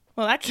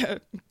 well, that's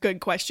a good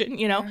question,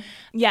 you know?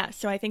 Yeah,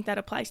 so I think that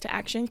applies to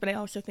actions, but I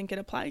also think it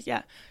applies,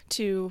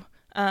 to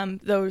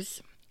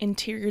those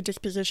interior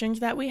dispositions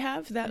that we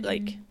have that,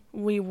 like,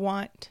 we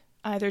want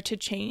either to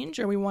change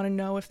or we want to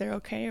know if they're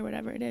okay or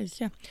whatever it is.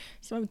 Yeah.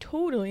 So I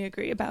totally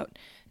agree about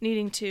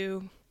needing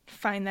to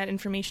find that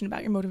information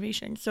about your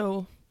motivation.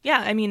 So,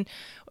 yeah, I mean,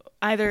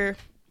 either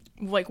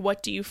like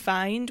what do you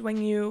find when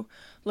you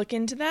look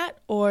into that,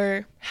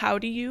 or how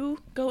do you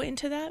go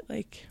into that,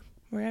 like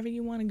wherever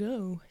you want to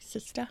go,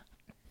 sister?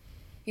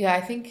 Yeah,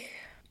 I think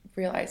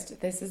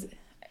realized this is,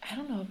 I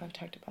don't know if I've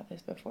talked about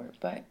this before,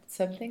 but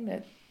something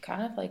that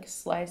kind of like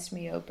sliced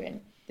me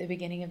open the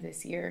beginning of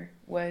this year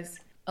was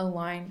a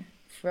line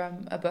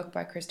from a book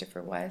by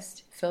Christopher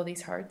West, Fill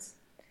These Hearts,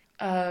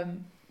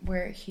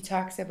 where he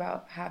talks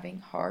about having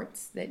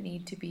hearts that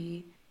need to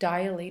be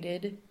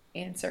dilated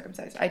and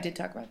circumcised. I did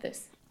talk about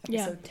this,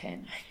 episode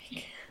 10, I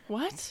think.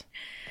 What?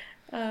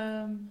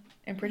 I'm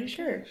pretty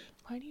sure.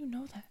 Why do you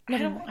know that?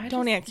 I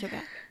don't answer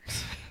that.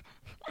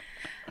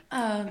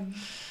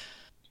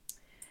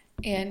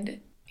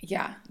 And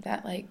yeah,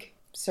 that like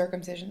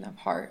circumcision of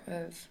heart,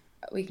 of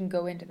we can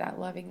go into that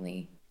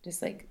lovingly,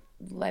 just like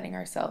letting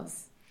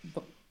ourselves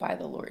by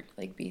the Lord,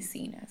 like be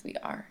seen as we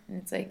are. And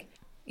it's like,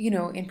 you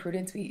know, in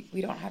prudence, we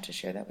don't have to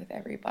share that with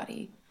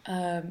everybody.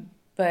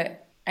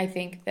 But I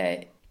think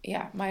that,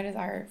 yeah, my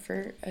desire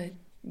for a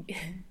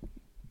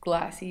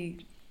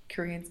glassy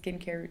Korean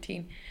skincare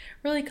routine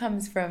really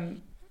comes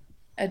from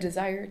a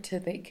desire to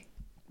like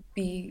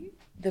be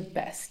the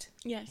best.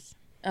 Yes.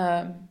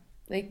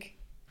 Like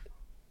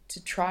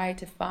to try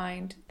to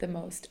find the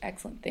most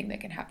excellent thing that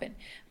can happen.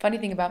 Funny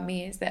thing about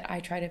me is that I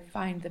try to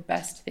find the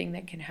best thing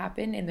that can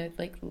happen in the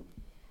like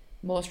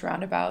most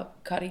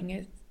roundabout, cutting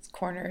its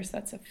corners.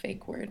 That's a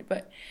fake word,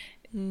 but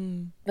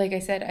like I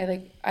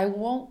said, I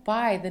won't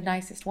buy the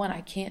nicest one.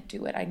 I can't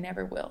do it. I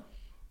never will.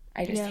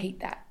 I just hate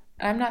that.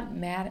 And I'm not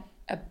mad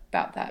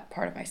about that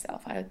part of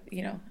myself. I'm a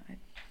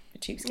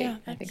cheapskate. Yeah,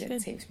 I think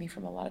it saves me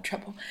from a lot of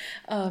trouble.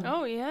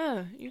 Oh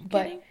yeah, you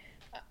kidding?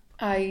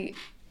 I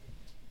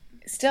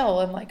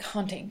still am like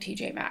hunting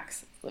TJ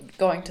Maxx,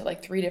 going to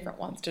like 3 different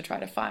ones to try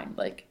to find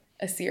like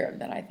a serum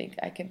that I think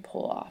I can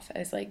pull off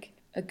as like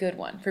a good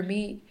one. For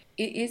me,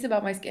 it is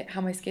about my skin,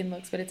 how my skin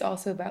looks, but it's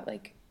also about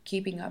like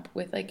keeping up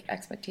with like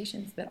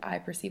expectations that I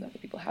perceive other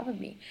people have of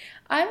me.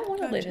 I don't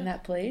want to live in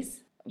that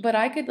place, but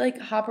I could like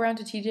hop around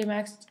to TJ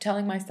Maxx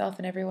telling myself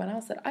and everyone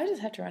else that I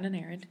just have to run an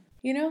errand.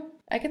 You know,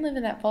 I can live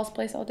in that false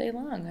place all day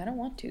long. I don't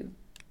want to.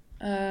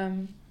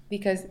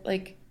 Because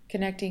like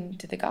connecting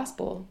to the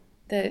gospel,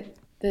 the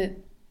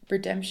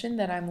redemption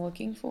that I'm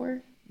looking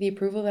for, the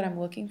approval that I'm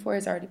looking for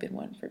has already been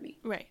won for me.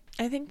 Right.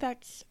 I think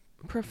that's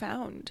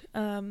profound.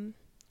 And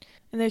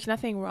there's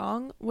nothing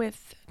wrong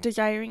with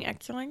desiring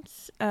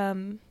excellence.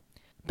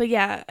 But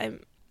yeah,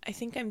 I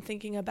think I'm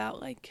thinking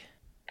about like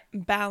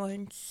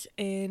balance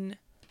in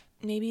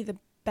maybe the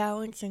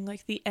balance in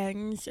like the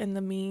ends and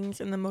the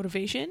means and the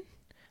motivation.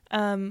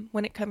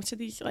 When it comes to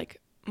these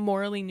like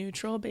morally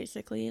neutral,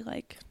 basically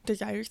like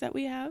desires that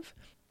we have.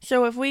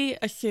 So if we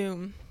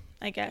assume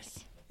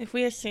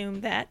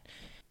that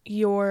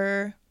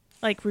your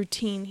like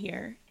routine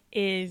here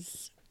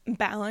is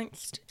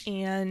balanced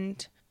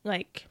and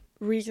like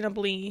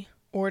reasonably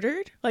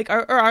ordered, like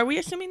are we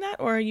assuming that,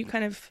 or are you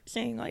kind of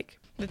saying like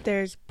that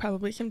there's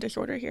probably some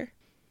disorder here?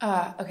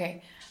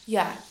 Okay.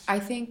 Yeah, I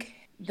think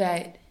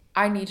that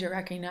I need to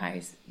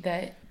recognize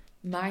that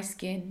my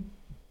skin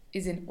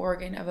is an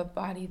organ of a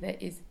body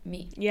that is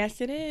me. Yes,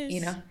 it is.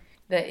 You know,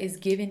 that is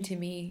given to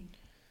me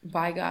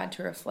by God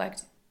to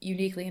reflect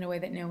uniquely in a way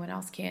that no one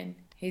else can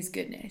his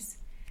goodness,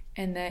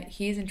 and that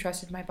he has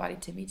entrusted my body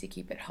to me to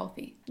keep it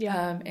healthy.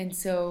 Yeah. And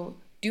so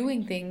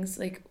doing things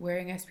like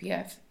wearing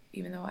SPF,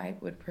 even though I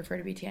would prefer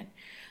to be tan,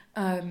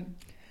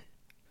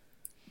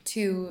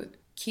 to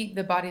keep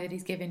the body that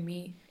he's given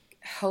me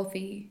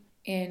healthy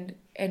and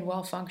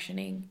well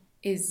functioning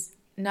is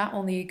not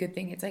only a good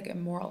thing, it's like a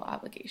moral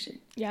obligation.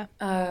 Yeah.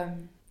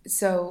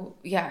 So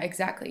yeah,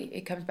 exactly.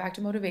 It comes back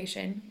to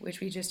motivation, which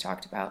we just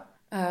talked about.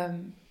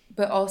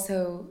 But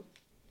also,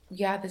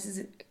 yeah,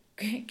 this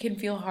can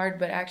feel hard,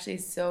 but actually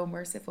so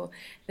merciful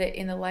that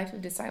in the life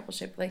of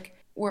discipleship, like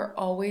we're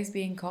always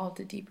being called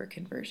to deeper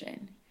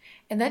conversion.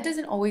 And that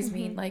doesn't always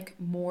mean like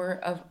more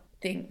of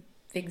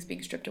things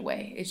being stripped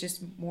away. It's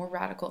just more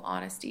radical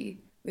honesty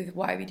with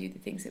why we do the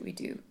things that we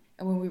do.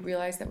 And when we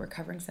realize that we're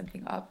covering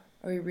something up,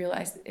 or we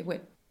realize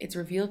it's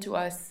revealed to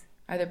us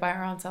either by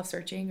our own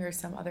self-searching or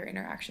some other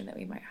interaction that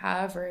we might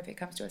have, or if it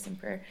comes to us in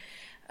prayer,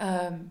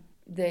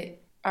 that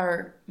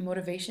our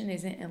motivation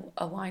isn't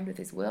aligned with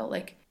his will,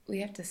 like we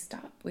have to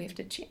stop. We have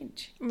to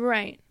change.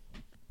 Right.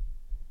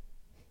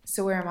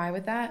 So where am I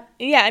with that?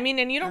 Yeah, I mean,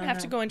 and you don't have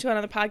to go into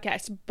another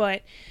podcast,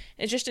 but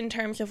it's just in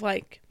terms of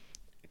like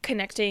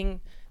connecting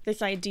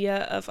this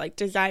idea of like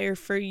desire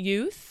for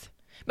youth.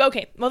 But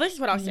okay, well, this is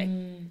what I'll say.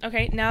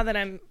 Okay, now that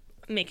I'm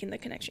making the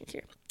connections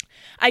here.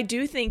 I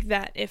do think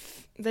that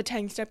if the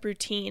 10-step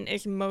routine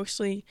is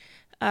mostly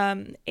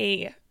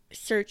a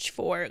search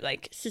for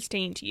like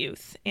sustained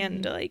youth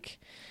and like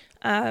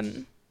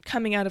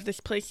coming out of this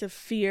place of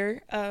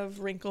fear of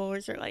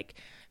wrinkles or like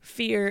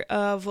fear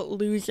of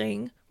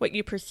losing what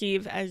you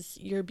perceive as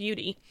your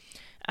beauty,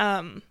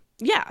 then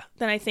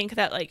I think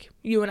that like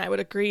you and I would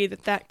agree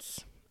that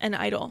that's an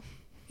idol.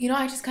 You know,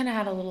 I just kind of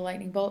had a little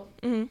lightning bolt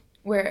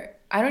where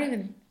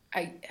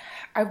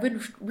I've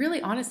been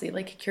really honestly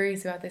like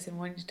curious about this and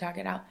wanting to talk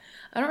it out.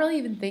 I don't really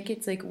even think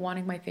it's like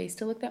wanting my face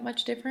to look that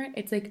much different.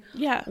 It's like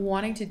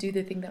wanting to do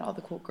the thing that all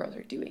the cool girls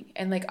are doing.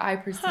 And like I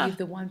perceive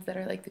the ones that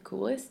are like the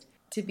coolest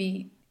to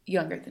be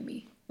younger than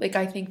me. Like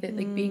I think that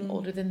like being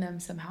older than them,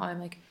 somehow I'm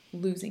like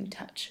losing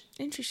touch.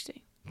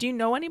 Interesting. Do you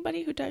know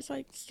anybody who does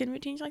like skin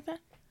routines like that?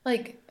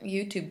 Like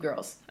YouTube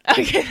girls.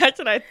 Okay, that's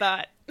what I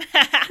thought.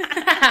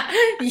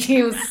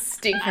 You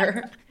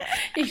stinker.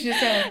 You just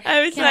said,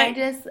 I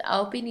just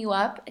open you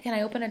up? Can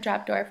I open a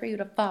trap door for you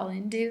to fall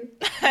into?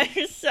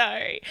 I'm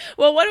sorry.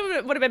 Well,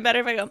 what would have been better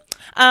if I go,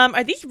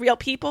 are these real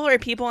people or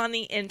people on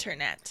the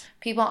internet?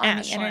 People on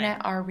the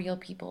internet are real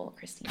people,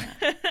 Christina.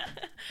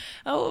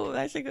 Oh,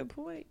 that's a good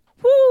point.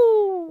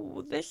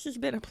 Woo! This has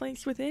been A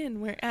Place Within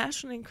where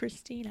Ashlyn and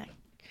Christina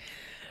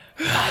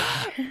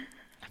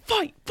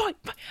fight.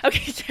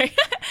 Okay, sorry.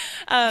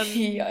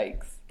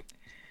 Yikes.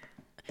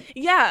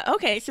 Yeah,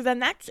 okay, so then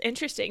that's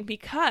interesting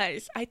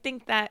because I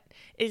think that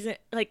is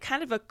like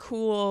kind of a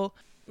cool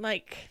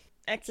like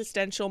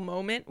existential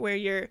moment where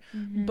you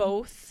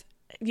both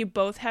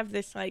have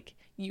this like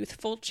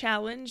youthful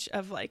challenge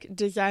of like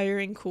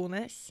desiring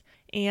coolness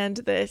and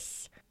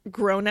this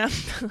grown up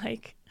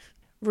like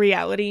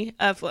reality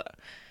of are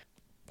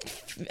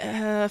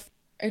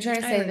you trying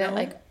to say that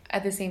like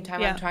at the same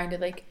time I'm trying to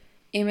like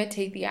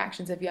imitate the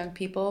actions of young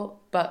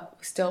people but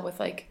still with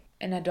like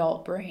an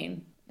adult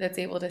brain that's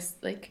able to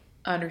like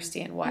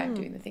understand why I'm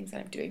doing the things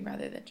that I'm doing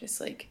rather than just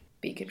like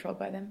be controlled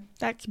by them?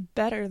 That's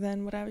better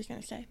than what I was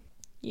gonna say.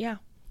 Yeah,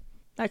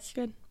 that's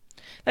good.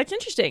 That's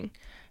interesting.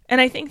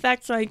 And I think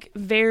that's like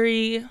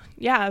very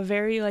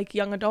like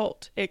young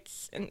adult. I'd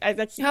say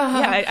that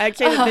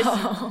this.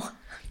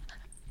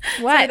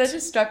 What? Sorry, that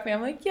just struck me.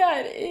 I'm like, yeah,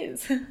 it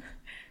is.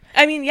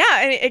 I mean,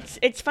 yeah,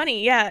 it's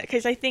funny, yeah,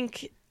 because I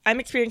think I'm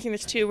experiencing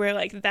this too, where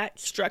like that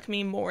struck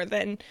me more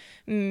than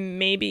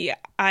maybe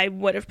I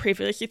would have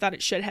previously thought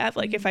it should have,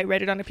 like if I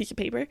read it on a piece of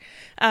paper.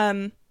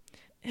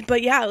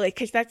 But yeah, like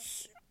because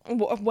that's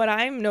what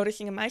I'm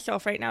noticing in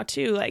myself right now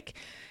too. Like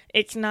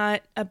it's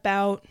not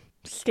about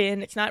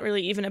skin. It's not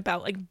really even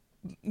about like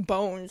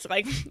bones.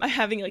 Like I'm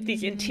having like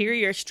these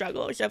interior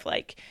struggles of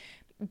like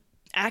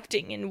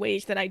acting in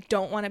ways that I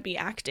don't want to be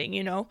acting,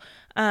 you know?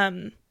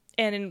 And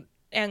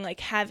and like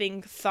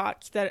having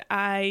thoughts that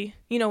I,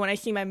 when I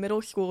see my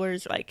middle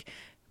schoolers, like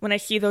when I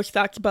see those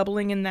thoughts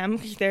bubbling in them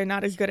because they're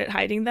not as good at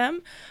hiding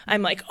them,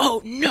 I'm like,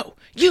 oh no,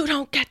 you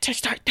don't get to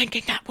start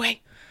thinking that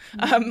way.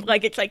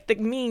 Like it's like the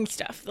mean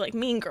stuff, like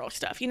mean girl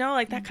stuff,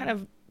 like that kind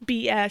of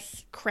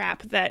BS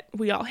crap that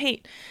we all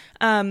hate.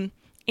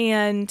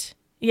 And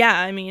yeah,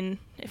 I mean,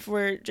 if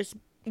we're just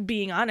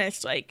being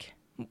honest, like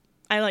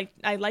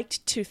I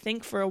liked to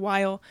think for a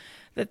while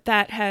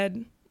that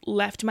had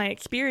left my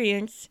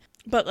experience,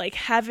 but like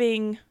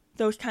having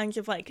those kinds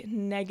of like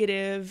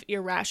negative,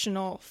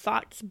 irrational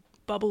thoughts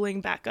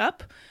bubbling back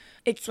up,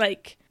 it's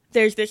like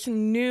there's this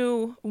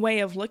new way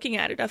of looking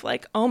at it of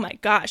like, oh my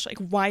gosh, like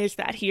why is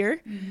that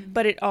here?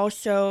 But it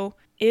also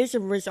is a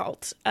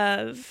result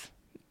of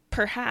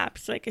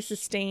perhaps like a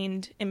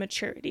sustained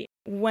immaturity.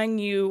 When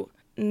you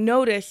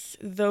notice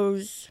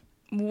those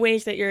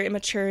ways that your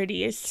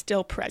immaturity is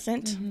still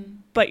present,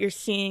 but you're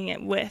seeing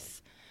it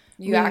with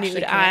you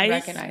actually can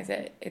recognize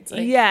it. It's like,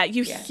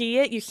 see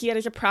it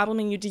as a problem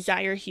and you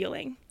desire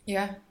healing.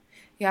 Yeah,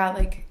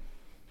 like,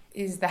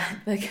 is that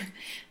like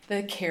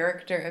the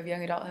character of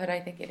young adulthood? I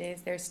think it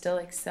is. There's still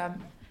like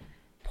some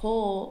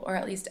pull, or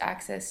at least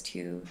access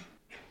to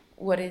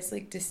what is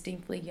like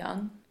distinctly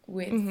young,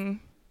 with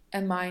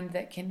a mind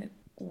that can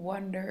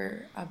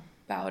wonder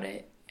about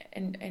it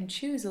and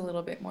choose a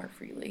little bit more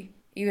freely,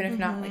 even if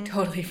not like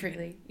totally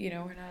freely. We're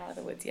not out of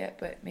the woods yet,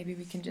 but maybe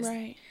we can just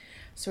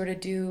sort of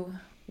do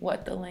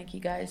what the lanky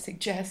guys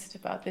suggest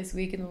about this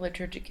week in the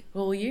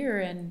liturgical year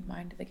and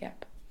mind the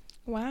gap.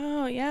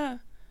 Wow, yeah.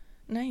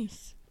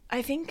 Nice.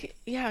 I think,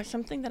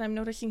 something that I'm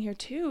noticing here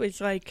too is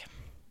like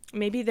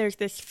maybe there's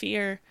this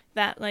fear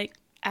that like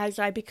as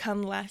I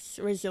become less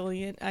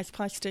resilient, as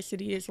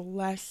plasticity is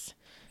less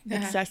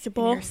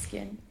accessible.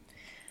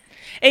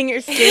 In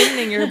your skin,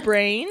 in your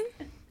brain,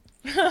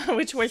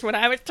 which was what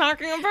I was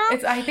talking about.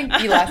 It's, I think,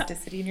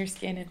 elasticity in your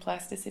skin and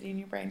plasticity in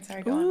your brain.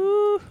 Sorry, go on.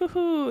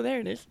 Ooh, there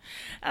it is.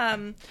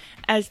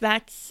 As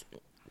that's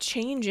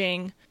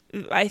changing,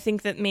 I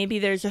think that maybe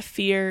there's a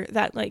fear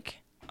that like,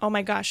 oh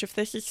my gosh, if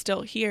this is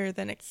still here,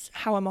 then it's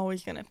how I'm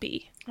always going to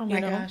be. Oh my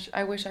gosh,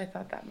 I wish I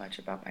thought that much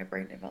about my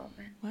brain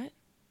development. What?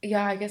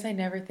 Yeah, I guess I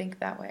never think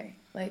that way.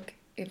 Like,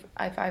 if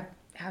I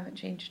haven't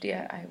changed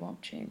yet, I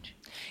won't change.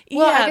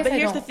 Well, yeah, but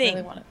here's the thing.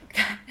 Really want to think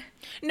that.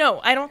 No,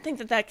 I don't think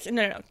that's...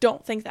 No,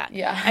 don't think that.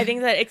 Yeah. I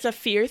think that it's a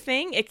fear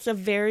thing. It's a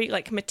very,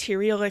 like,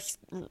 materialist,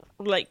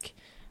 like,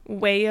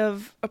 way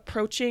of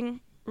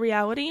approaching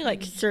reality.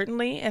 Like,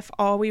 certainly, if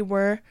all we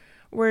were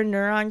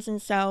neurons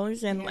and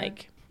cells and,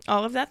 like,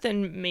 all of that,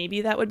 then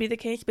maybe that would be the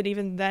case. But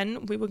even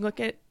then, we would look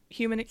at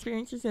human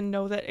experiences and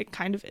know that it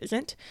kind of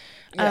isn't.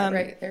 Yeah,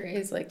 right. There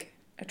is, like,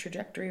 a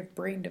trajectory of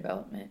brain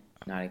development,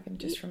 not even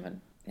just from a...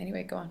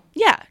 Anyway, go on.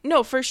 Yeah,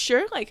 no, for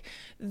sure. Like,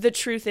 the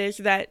truth is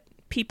that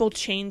people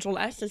change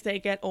less as they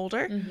get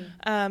older.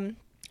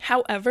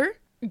 However,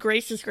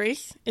 grace is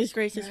grace is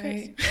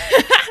grace.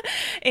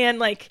 And,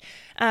 like,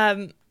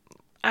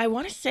 I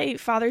want to say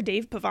Father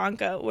Dave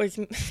Pavanka was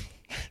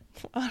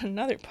on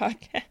another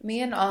podcast.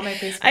 Me and all my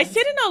best friends. I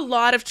sit in a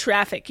lot of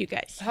traffic, you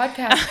guys.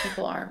 Podcast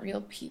people aren't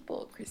real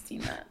people,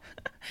 Christina.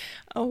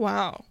 Oh,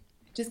 wow.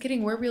 Just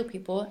kidding. We're real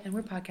people, and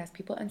we're podcast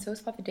people, and so is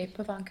Father Dave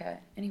Pavanka.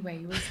 Anyway,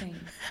 you were saying.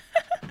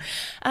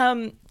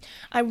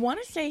 I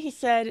want to say he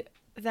said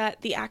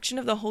that the action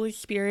of the Holy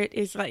Spirit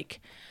is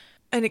like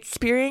an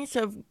experience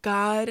of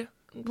God.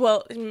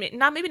 Well,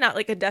 maybe not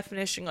like a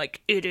definition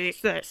like it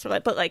is this,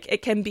 but like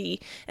it can be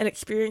an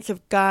experience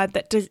of God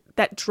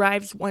that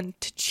drives one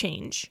to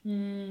change.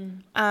 And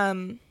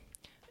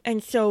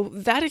so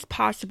that is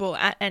possible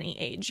at any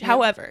age. Yeah.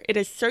 However, it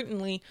is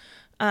certainly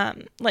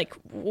like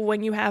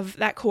when you have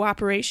that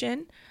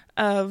cooperation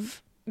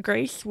of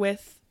grace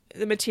with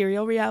the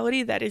material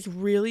reality that is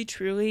really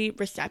truly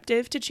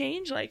receptive to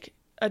change, like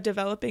a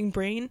developing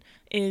brain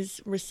is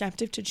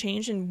receptive to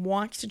change and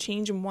wants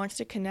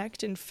to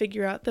connect and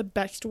figure out the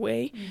best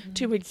way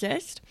to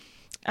exist.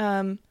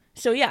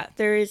 So yeah,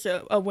 there is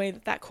a way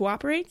that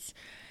cooperates.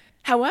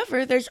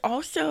 However, there's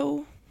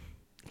also,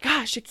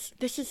 gosh,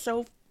 this is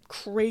so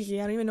crazy.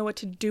 I don't even know what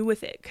to do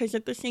with it. Because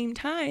at the same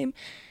time,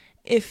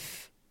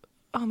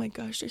 oh my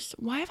gosh,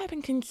 why have I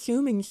been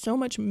consuming so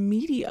much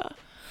media?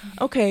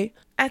 Okay,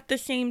 at the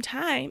same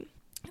time,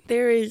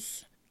 there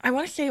is, I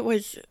want to say it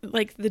was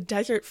like the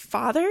Desert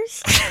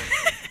Fathers.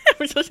 I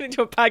was listening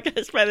to a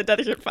podcast by the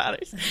Desert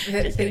Fathers.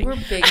 They were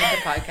big into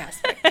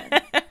podcasts back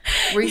then.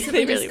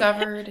 Recently really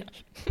discovered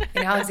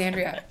in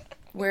Alexandria,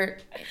 where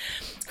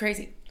it's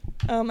crazy.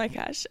 Oh my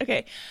gosh.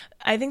 Okay,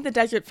 I think the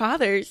Desert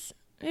Fathers,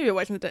 maybe it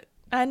wasn't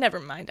never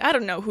mind. I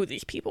don't know who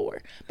these people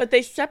were, but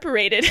they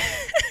separated...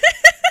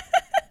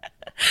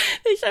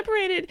 They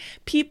separated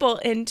people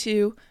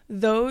into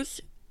those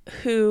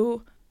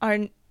who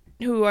are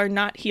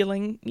not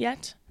healing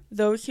yet,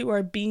 those who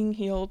are being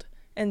healed,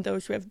 and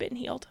those who have been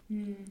healed.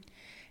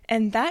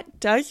 And that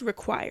does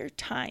require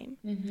time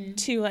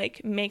to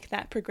like make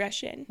that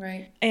progression.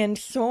 Right. And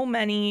so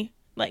many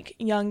like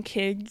young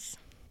kids,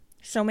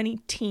 so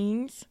many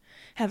teens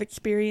have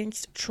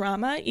experienced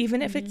trauma,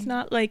 even if it's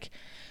not like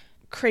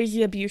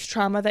crazy abuse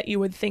trauma that you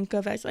would think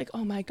of as like,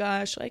 oh my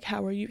gosh, like,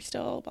 how are you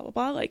still, blah, blah,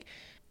 blah. Like,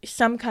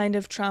 some kind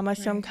of trauma,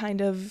 some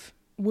kind of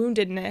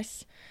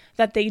woundedness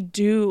that they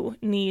do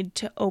need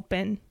to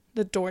open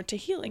the door to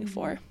healing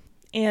for.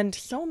 And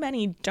so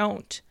many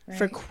don't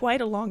for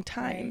quite a long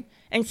time.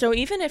 And so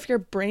even if your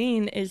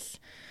brain is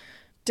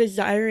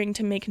desiring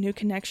to make new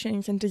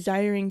connections and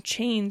desiring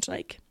change,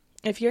 like,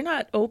 if you're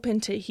not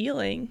open to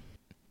healing,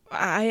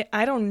 I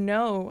don't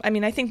know. I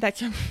mean, I think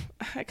that's,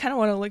 I kind of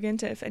want to look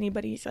into if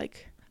anybody's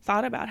like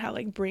thought about how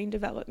like brain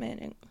development,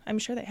 and I'm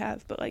sure they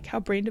have, but like how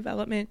brain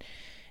development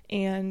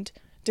and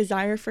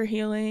desire for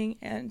healing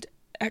and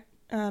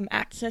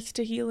access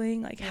to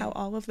healing, like how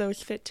all of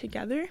those fit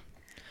together.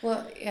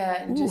 Well,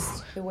 yeah, and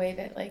just the way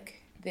that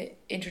like the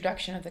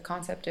introduction of the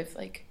concept of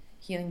like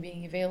healing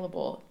being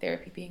available,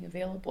 therapy being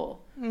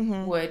available,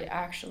 would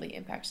actually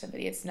impact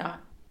somebody. It's not,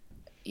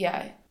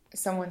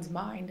 someone's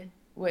mind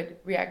would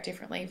react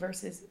differently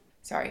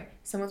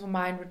someone's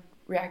mind would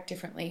react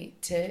differently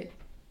to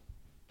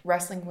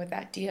wrestling with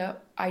that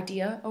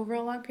idea over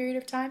a long period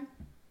of time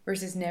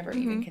versus never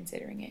even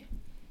considering it.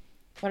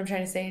 What I'm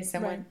trying to say is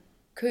someone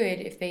could,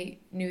 if they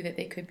knew that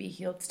they could be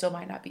healed, still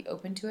might not be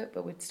open to it,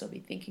 but would still be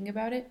thinking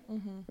about it,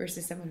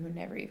 versus someone who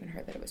never even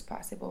heard that it was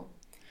possible.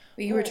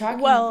 But you were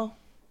talking...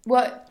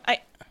 I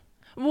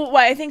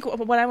think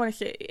what I want to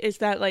say is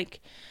that,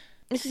 like,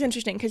 this is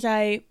interesting because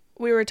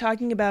we were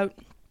talking about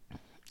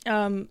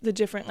the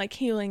different, like,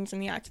 healings in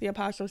the Acts of the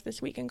Apostles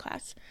this week in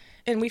class.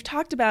 And we've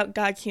talked about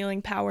God's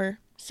healing power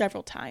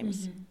several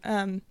times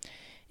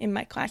in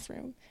my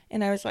classroom.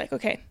 And I was like,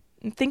 okay,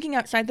 I'm thinking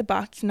outside the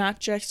box, not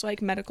just,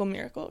 like, medical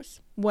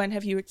miracles. When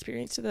have you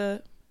experienced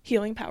the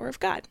healing power of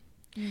God?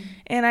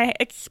 And I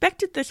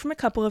expected this from a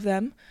couple of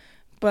them,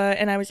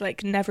 and I was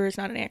like, never is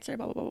not an answer,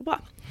 blah, blah, blah, blah, blah.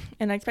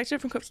 And I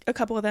expected from a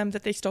couple of them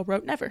that they still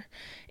wrote never.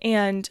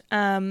 And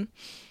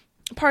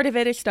part of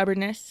it is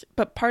stubbornness,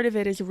 but part of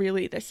it is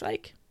really this,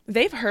 like,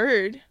 they've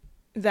heard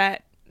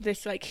that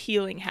this, like,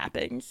 healing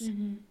happens.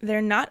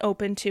 They're not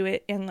open to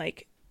it, and,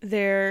 like,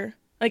 they're,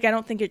 like, I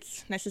don't think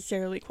it's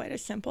necessarily quite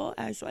as simple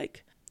as,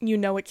 like, you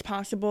know it's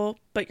possible,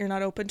 but you're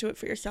not open to it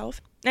for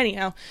yourself.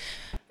 Anyhow.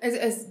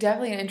 It's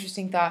definitely an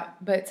interesting thought,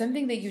 but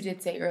something that you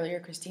did say earlier,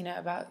 Christina,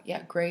 about,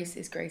 grace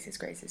is grace is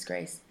grace is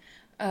grace,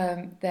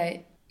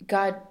 that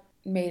God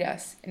made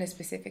us in a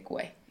specific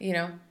way,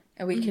 and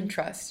we can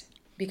trust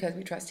because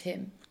we trust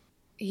him.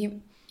 He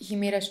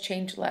made us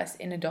change less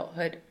in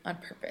adulthood on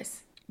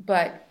purpose,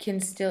 but can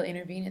still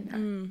intervene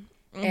in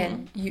that.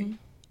 And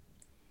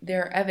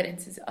there are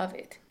evidences of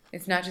it.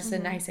 It's not just a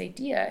nice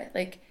idea.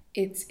 Like,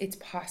 it's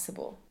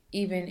possible,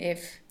 even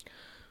if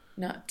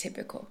not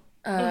typical.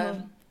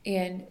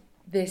 And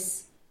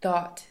this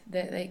thought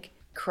that, like,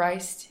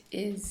 Christ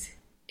is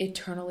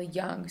eternally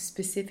young,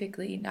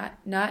 specifically,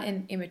 not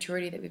in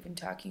immaturity that we've been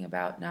talking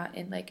about, not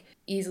in, like,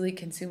 easily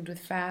consumed with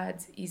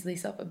fads, easily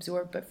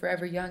self-absorbed, but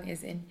forever young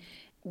is in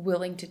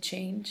willing to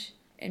change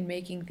and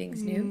making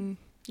things new.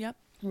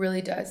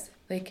 Really does,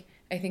 like,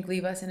 I think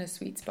leave us in a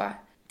sweet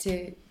spot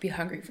to be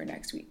hungry for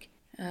next week.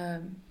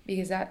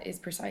 Because that is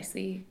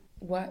precisely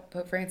what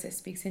Pope Francis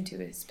speaks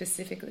into,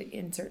 specifically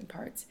in certain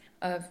parts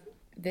of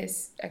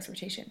this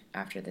exhortation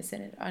after the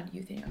Synod on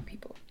Youth and Young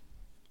People.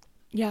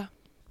 Yeah.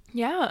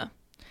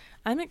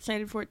 I'm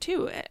excited for it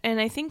too.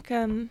 And I think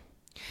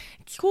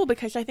it's cool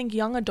because I think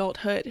young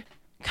adulthood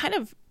kind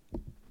of,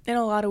 in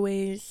a lot of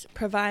ways,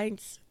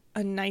 provides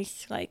a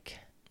nice, like,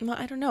 well,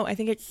 I don't know. I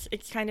think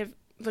it's kind of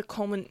the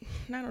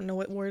I don't know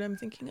what word I'm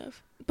thinking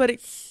of, but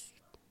it's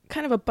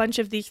kind of a bunch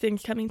of these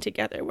things coming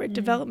together where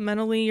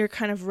developmentally you're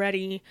kind of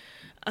ready.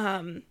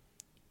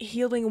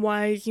 Healing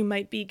wise, you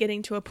might be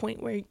getting to a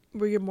point where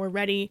you're more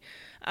ready.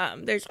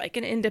 There's, like,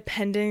 an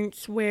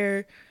independence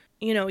where,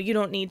 you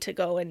don't need to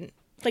go and,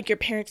 like, your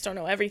parents don't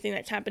know everything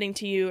that's happening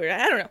to you, or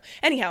I don't know.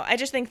 Anyhow, I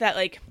just think that,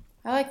 like,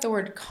 I like the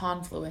word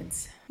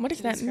confluence. What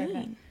does that mean?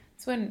 That.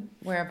 It's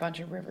where a bunch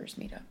of rivers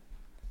meet up.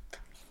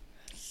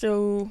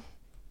 So,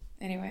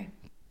 anyway,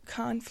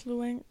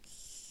 confluence.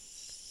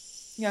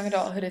 Young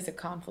adulthood is a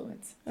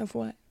confluence of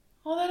what?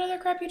 All that other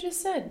crap you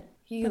just said.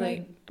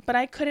 Healing. But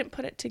I couldn't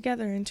put it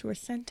together into a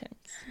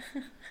sentence.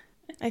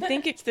 I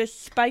think it's this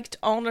spiked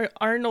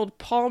Arnold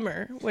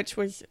Palmer, which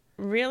was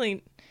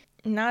really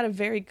not a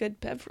very good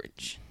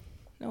beverage.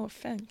 No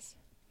offense.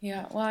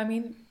 Yeah, well, I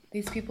mean,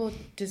 these people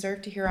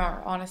deserve to hear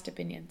our honest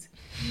opinions.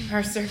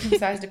 Our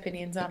circumcised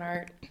opinions on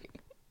our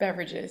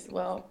beverages.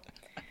 Well,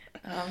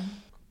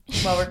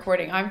 while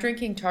recording, I'm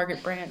drinking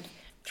Target brand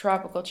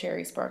tropical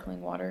cherry sparkling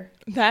water.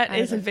 That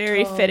is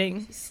very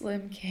fitting.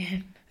 Slim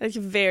can. That's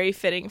very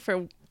fitting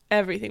for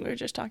everything we were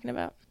just talking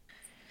about.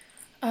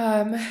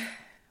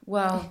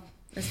 Well,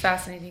 as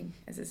fascinating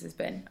as this has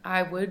been,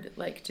 I would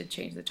like to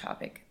change the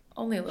topic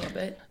only a little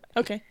bit.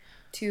 Okay.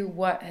 To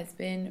what has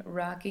been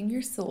rocking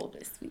your soul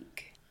this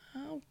week.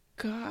 Oh,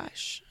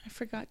 gosh. I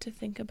forgot to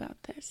think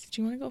about this.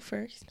 Do you want to go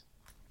first?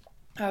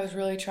 I was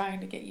really trying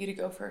to get you to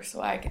go first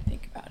so I could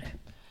think about it.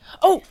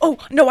 Oh,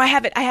 no, I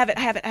have it. I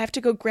have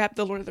to go grab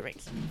the Lord of the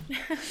Rings.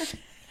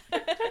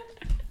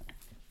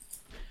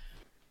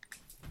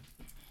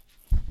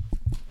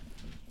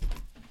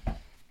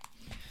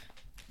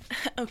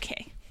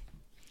 Okay.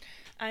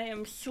 I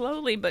am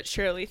slowly but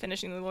surely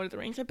finishing The Lord of the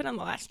Rings. I've been on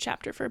the last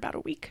chapter for about a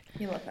week.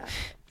 You love that.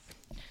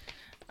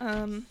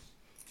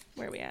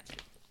 Where are we at?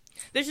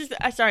 This is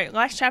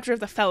last chapter of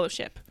The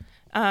Fellowship.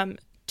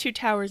 Two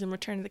Towers and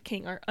Return of the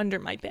King are under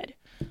my bed.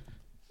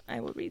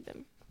 I will read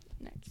them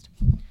next.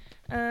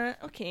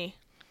 Okay.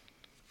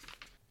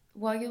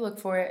 While you look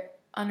for it,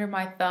 Under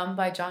My Thumb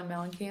by John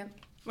Mellencamp.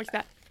 What's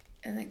that?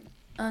 I think,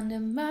 under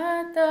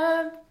my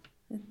thumb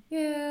with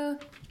you.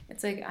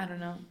 It's like, I don't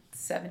know,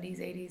 70s,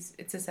 80s.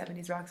 It's a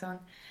 70s rock song.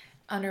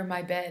 Under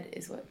My Bed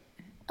is what?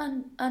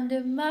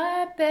 Under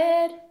my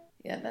bed.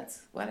 Yeah,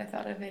 that's what I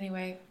thought of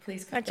anyway.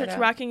 Please cut that out. That's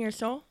Rocking Your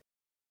Soul?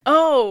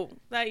 Oh,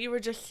 that you were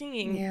just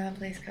singing. Yeah,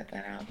 please cut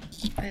that out.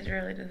 It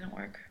really doesn't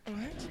work.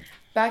 What?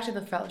 Back to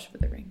the Fellowship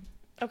of the Ring.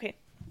 Okay.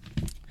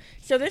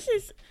 So this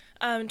is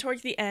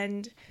towards the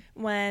end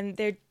when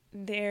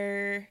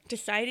they're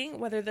deciding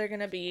whether they're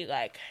gonna be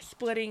like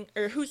splitting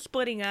or who's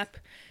splitting up,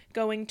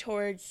 going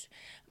towards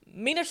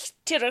Minas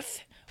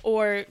Tirith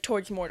or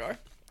towards Mordor,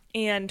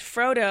 and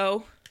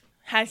Frodo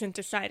hasn't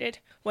decided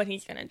what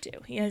he's gonna do.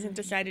 He hasn't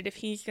decided if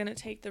he's gonna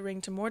take the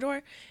ring to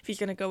Mordor, if he's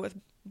gonna go with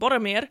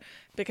Boromir,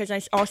 because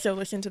I also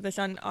listen to this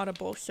on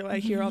Audible, so I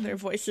hear all their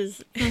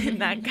voices in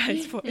that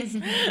guy's voice.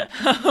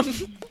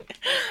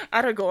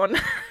 Aragorn.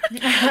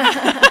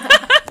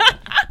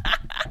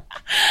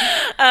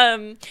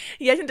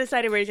 He hasn't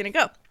decided where he's going to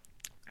go.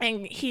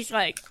 And he's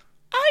like,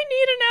 I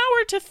need an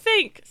hour to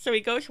think. So he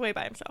goes away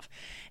by himself.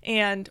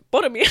 And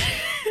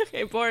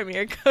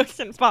Boromir goes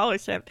and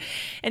follows him.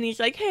 And he's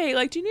like, hey,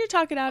 like, do you need to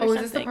talk it out or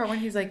something? Oh, is this the part when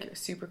he's like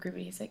super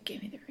creepy? He's like,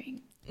 give me the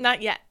ring.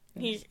 Not yet.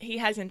 He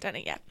hasn't done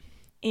it yet.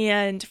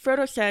 And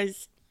Frodo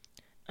says,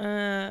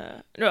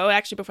 no,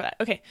 actually before that.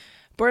 Okay.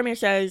 Boromir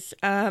says,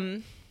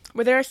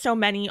 where there are so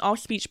many, all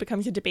speech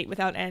becomes a debate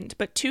without end,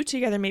 but two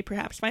together may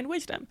perhaps find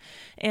wisdom.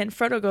 And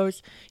Frodo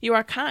goes, you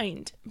are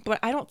kind, but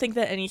I don't think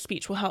that any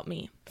speech will help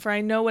me, for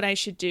I know what I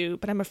should do,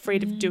 but I'm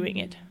afraid of doing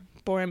it.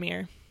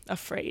 Boromir,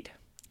 afraid.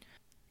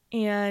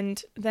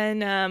 And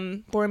then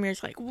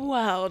Boromir's like,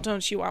 well,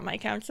 don't you want my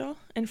counsel?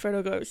 And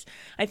Frodo goes,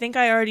 I think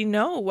I already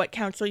know what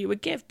counsel you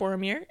would give,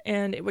 Boromir,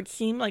 and it would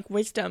seem like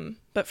wisdom,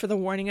 but for the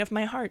warning of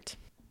my heart.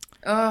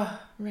 Oh,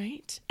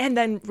 right. And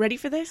then, ready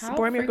for this? How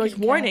Boromir goes,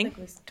 warning.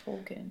 Was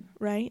Tolkien?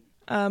 Right.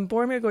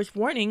 Boromir goes,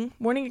 warning.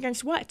 Warning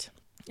against what?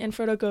 And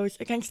Frodo goes,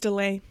 against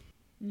delay.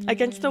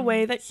 Against the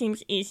way that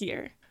seems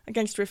easier.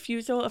 Against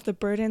refusal of the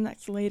burden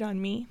that's laid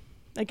on me.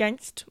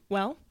 Against,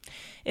 well,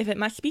 if it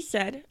must be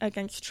said,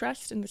 against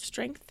trust in the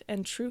strength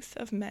and truth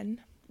of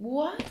men.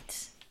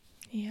 What?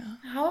 Yeah.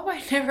 How have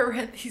I never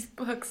read these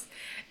books?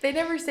 They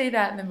never say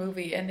that in the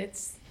movie, and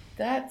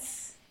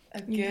that's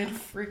a good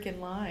freaking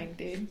line,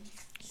 dude.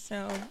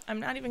 So I'm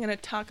not even going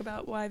to talk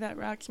about why that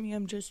rocks me.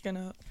 I'm just going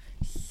to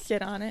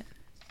sit on it.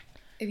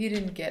 If you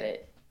didn't get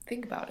it,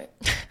 think about it.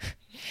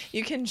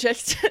 You can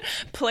just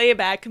play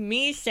back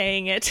me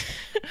saying it.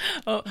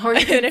 Or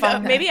you can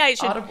find maybe I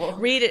should Audible.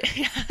 Read it.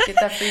 Get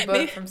that free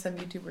book from some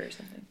YouTuber or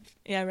something.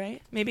 Yeah,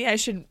 right? Maybe I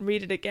should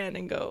read it again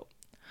and go,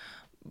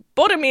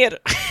 Boromir.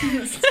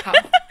 Stop.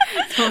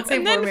 Don't say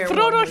and then Boromir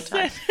Frodo one more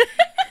said,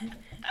 time.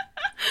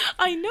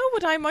 I know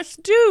what I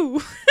must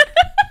do.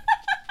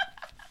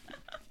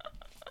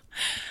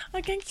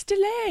 Against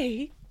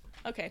delay.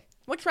 Okay.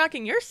 What's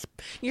rocking your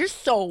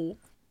soul?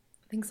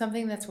 I think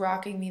something that's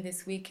rocking me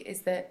this week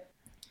is that,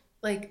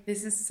 like,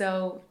 this is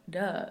so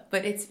duh,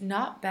 but it's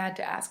not bad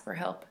to ask for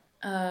help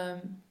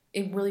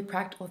in really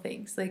practical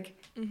things.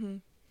 Like,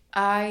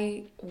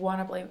 I want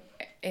to blame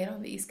it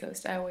on the East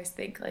Coast. I always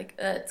think, like,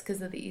 it's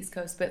because of the East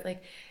Coast. But,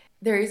 like,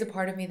 there is a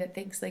part of me that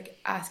thinks, like,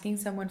 asking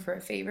someone for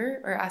a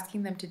favor or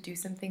asking them to do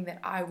something that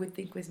I would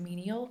think was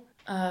menial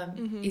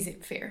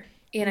isn't fair.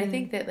 And I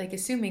think that, like,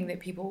 assuming that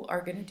people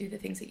are going to do the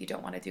things that you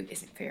don't want to do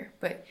isn't fair.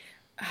 But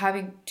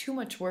having too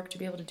much work to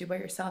be able to do by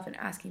yourself and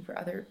asking for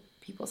other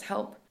people's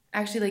help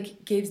actually,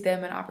 like, gives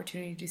them an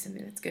opportunity to do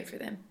something that's good for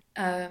them.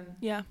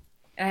 Yeah.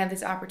 And I had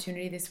this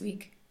opportunity this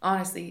week,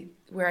 honestly,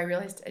 where I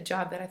realized a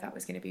job that I thought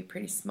was going to be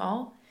pretty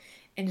small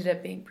ended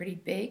up being pretty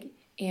big.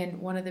 And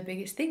one of the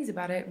biggest things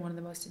about it, one of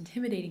the most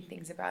intimidating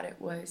things about it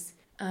was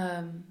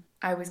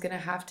I was going to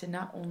have to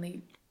not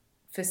only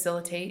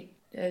facilitate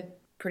a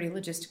pretty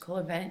logistical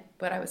event,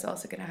 but I was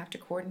also going to have to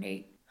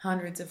coordinate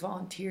hundreds of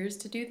volunteers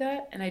to do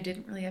that. And I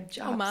didn't really have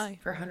jobs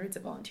for hundreds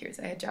of volunteers.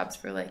 I had jobs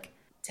for like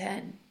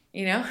 10,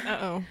 you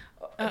know?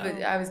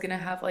 But I was going to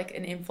have like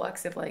an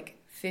influx of like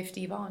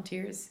 50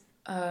 volunteers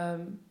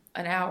an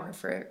hour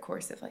for a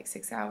course of like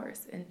 6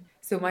 hours. And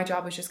so my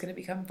job was just going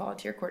to become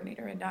volunteer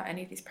coordinator and not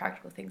any of these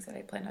practical things that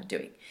I planned on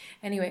doing.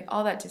 Anyway,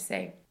 all that to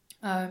say,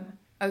 I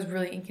was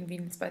really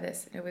inconvenienced by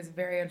this. And it was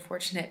very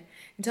unfortunate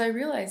until I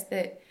realized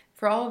that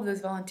for all of those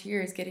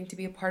volunteers getting to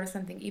be a part of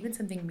something, even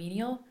something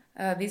menial,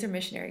 these are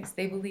missionaries.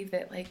 They believe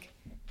that, like,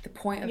 the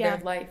point of their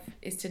life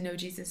is to know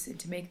Jesus and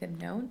to make them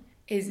known.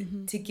 is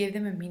to give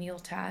them a menial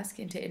task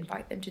and to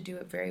invite them to do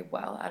it very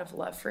well out of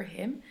love for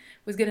him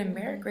was going to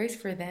merit grace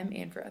for them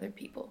and for other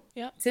people.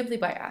 Yeah. Simply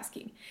by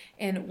asking.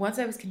 And once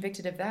I was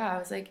convicted of that, I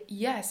was like,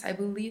 yes, I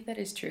believe that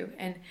is true,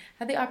 and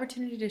had the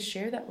opportunity to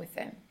share that with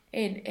them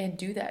and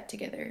do that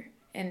together.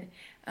 And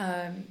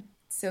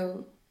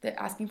so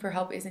the asking for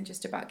help isn't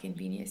just about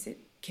convenience.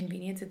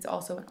 It's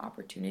also an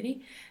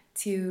opportunity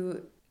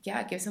to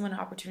give someone an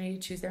opportunity to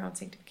choose their own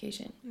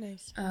sanctification.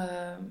 Nice.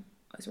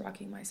 Is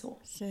rocking my soul.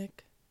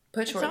 Sick.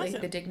 Put shortly,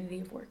 awesome. the dignity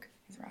of work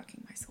is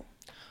rocking my soul.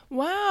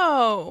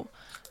 Wow.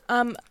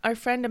 Our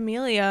friend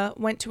Amelia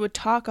went to a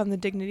talk on the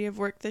dignity of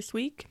work this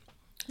week.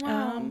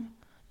 Wow.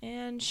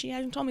 And she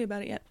hasn't told me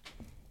about it yet.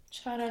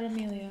 Shout out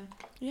Amelia.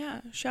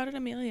 Yeah, shout out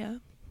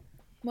Amelia.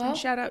 Well, and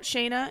shout out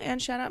Shayna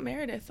and shout out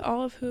Meredith,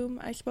 all of whom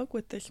I spoke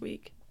with this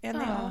week. And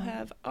they all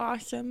have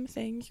awesome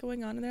things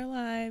going on in their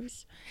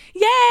lives.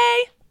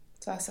 Yay!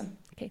 It's awesome.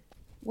 Okay.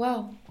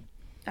 Well,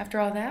 after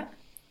all that,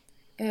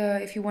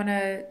 if you want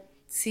to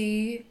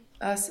see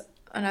us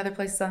on other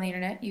places on the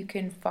internet, you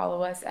can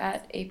follow us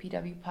at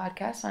APW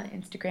Podcast on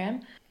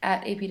Instagram,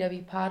 at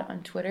APW Pod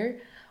on Twitter,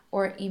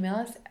 or email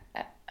us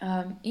at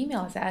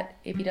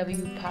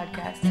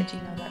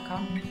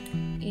apwpodcast@gmail.com.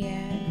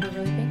 And we're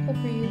really thankful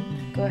for you.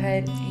 Go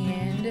ahead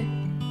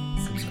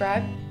and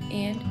subscribe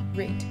and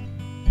rate.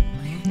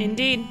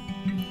 Indeed.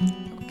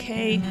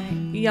 Okay,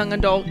 young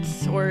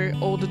adults or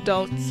old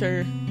adults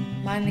or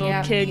Mind the little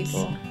gap, kids,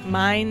 people.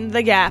 mind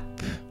the gap.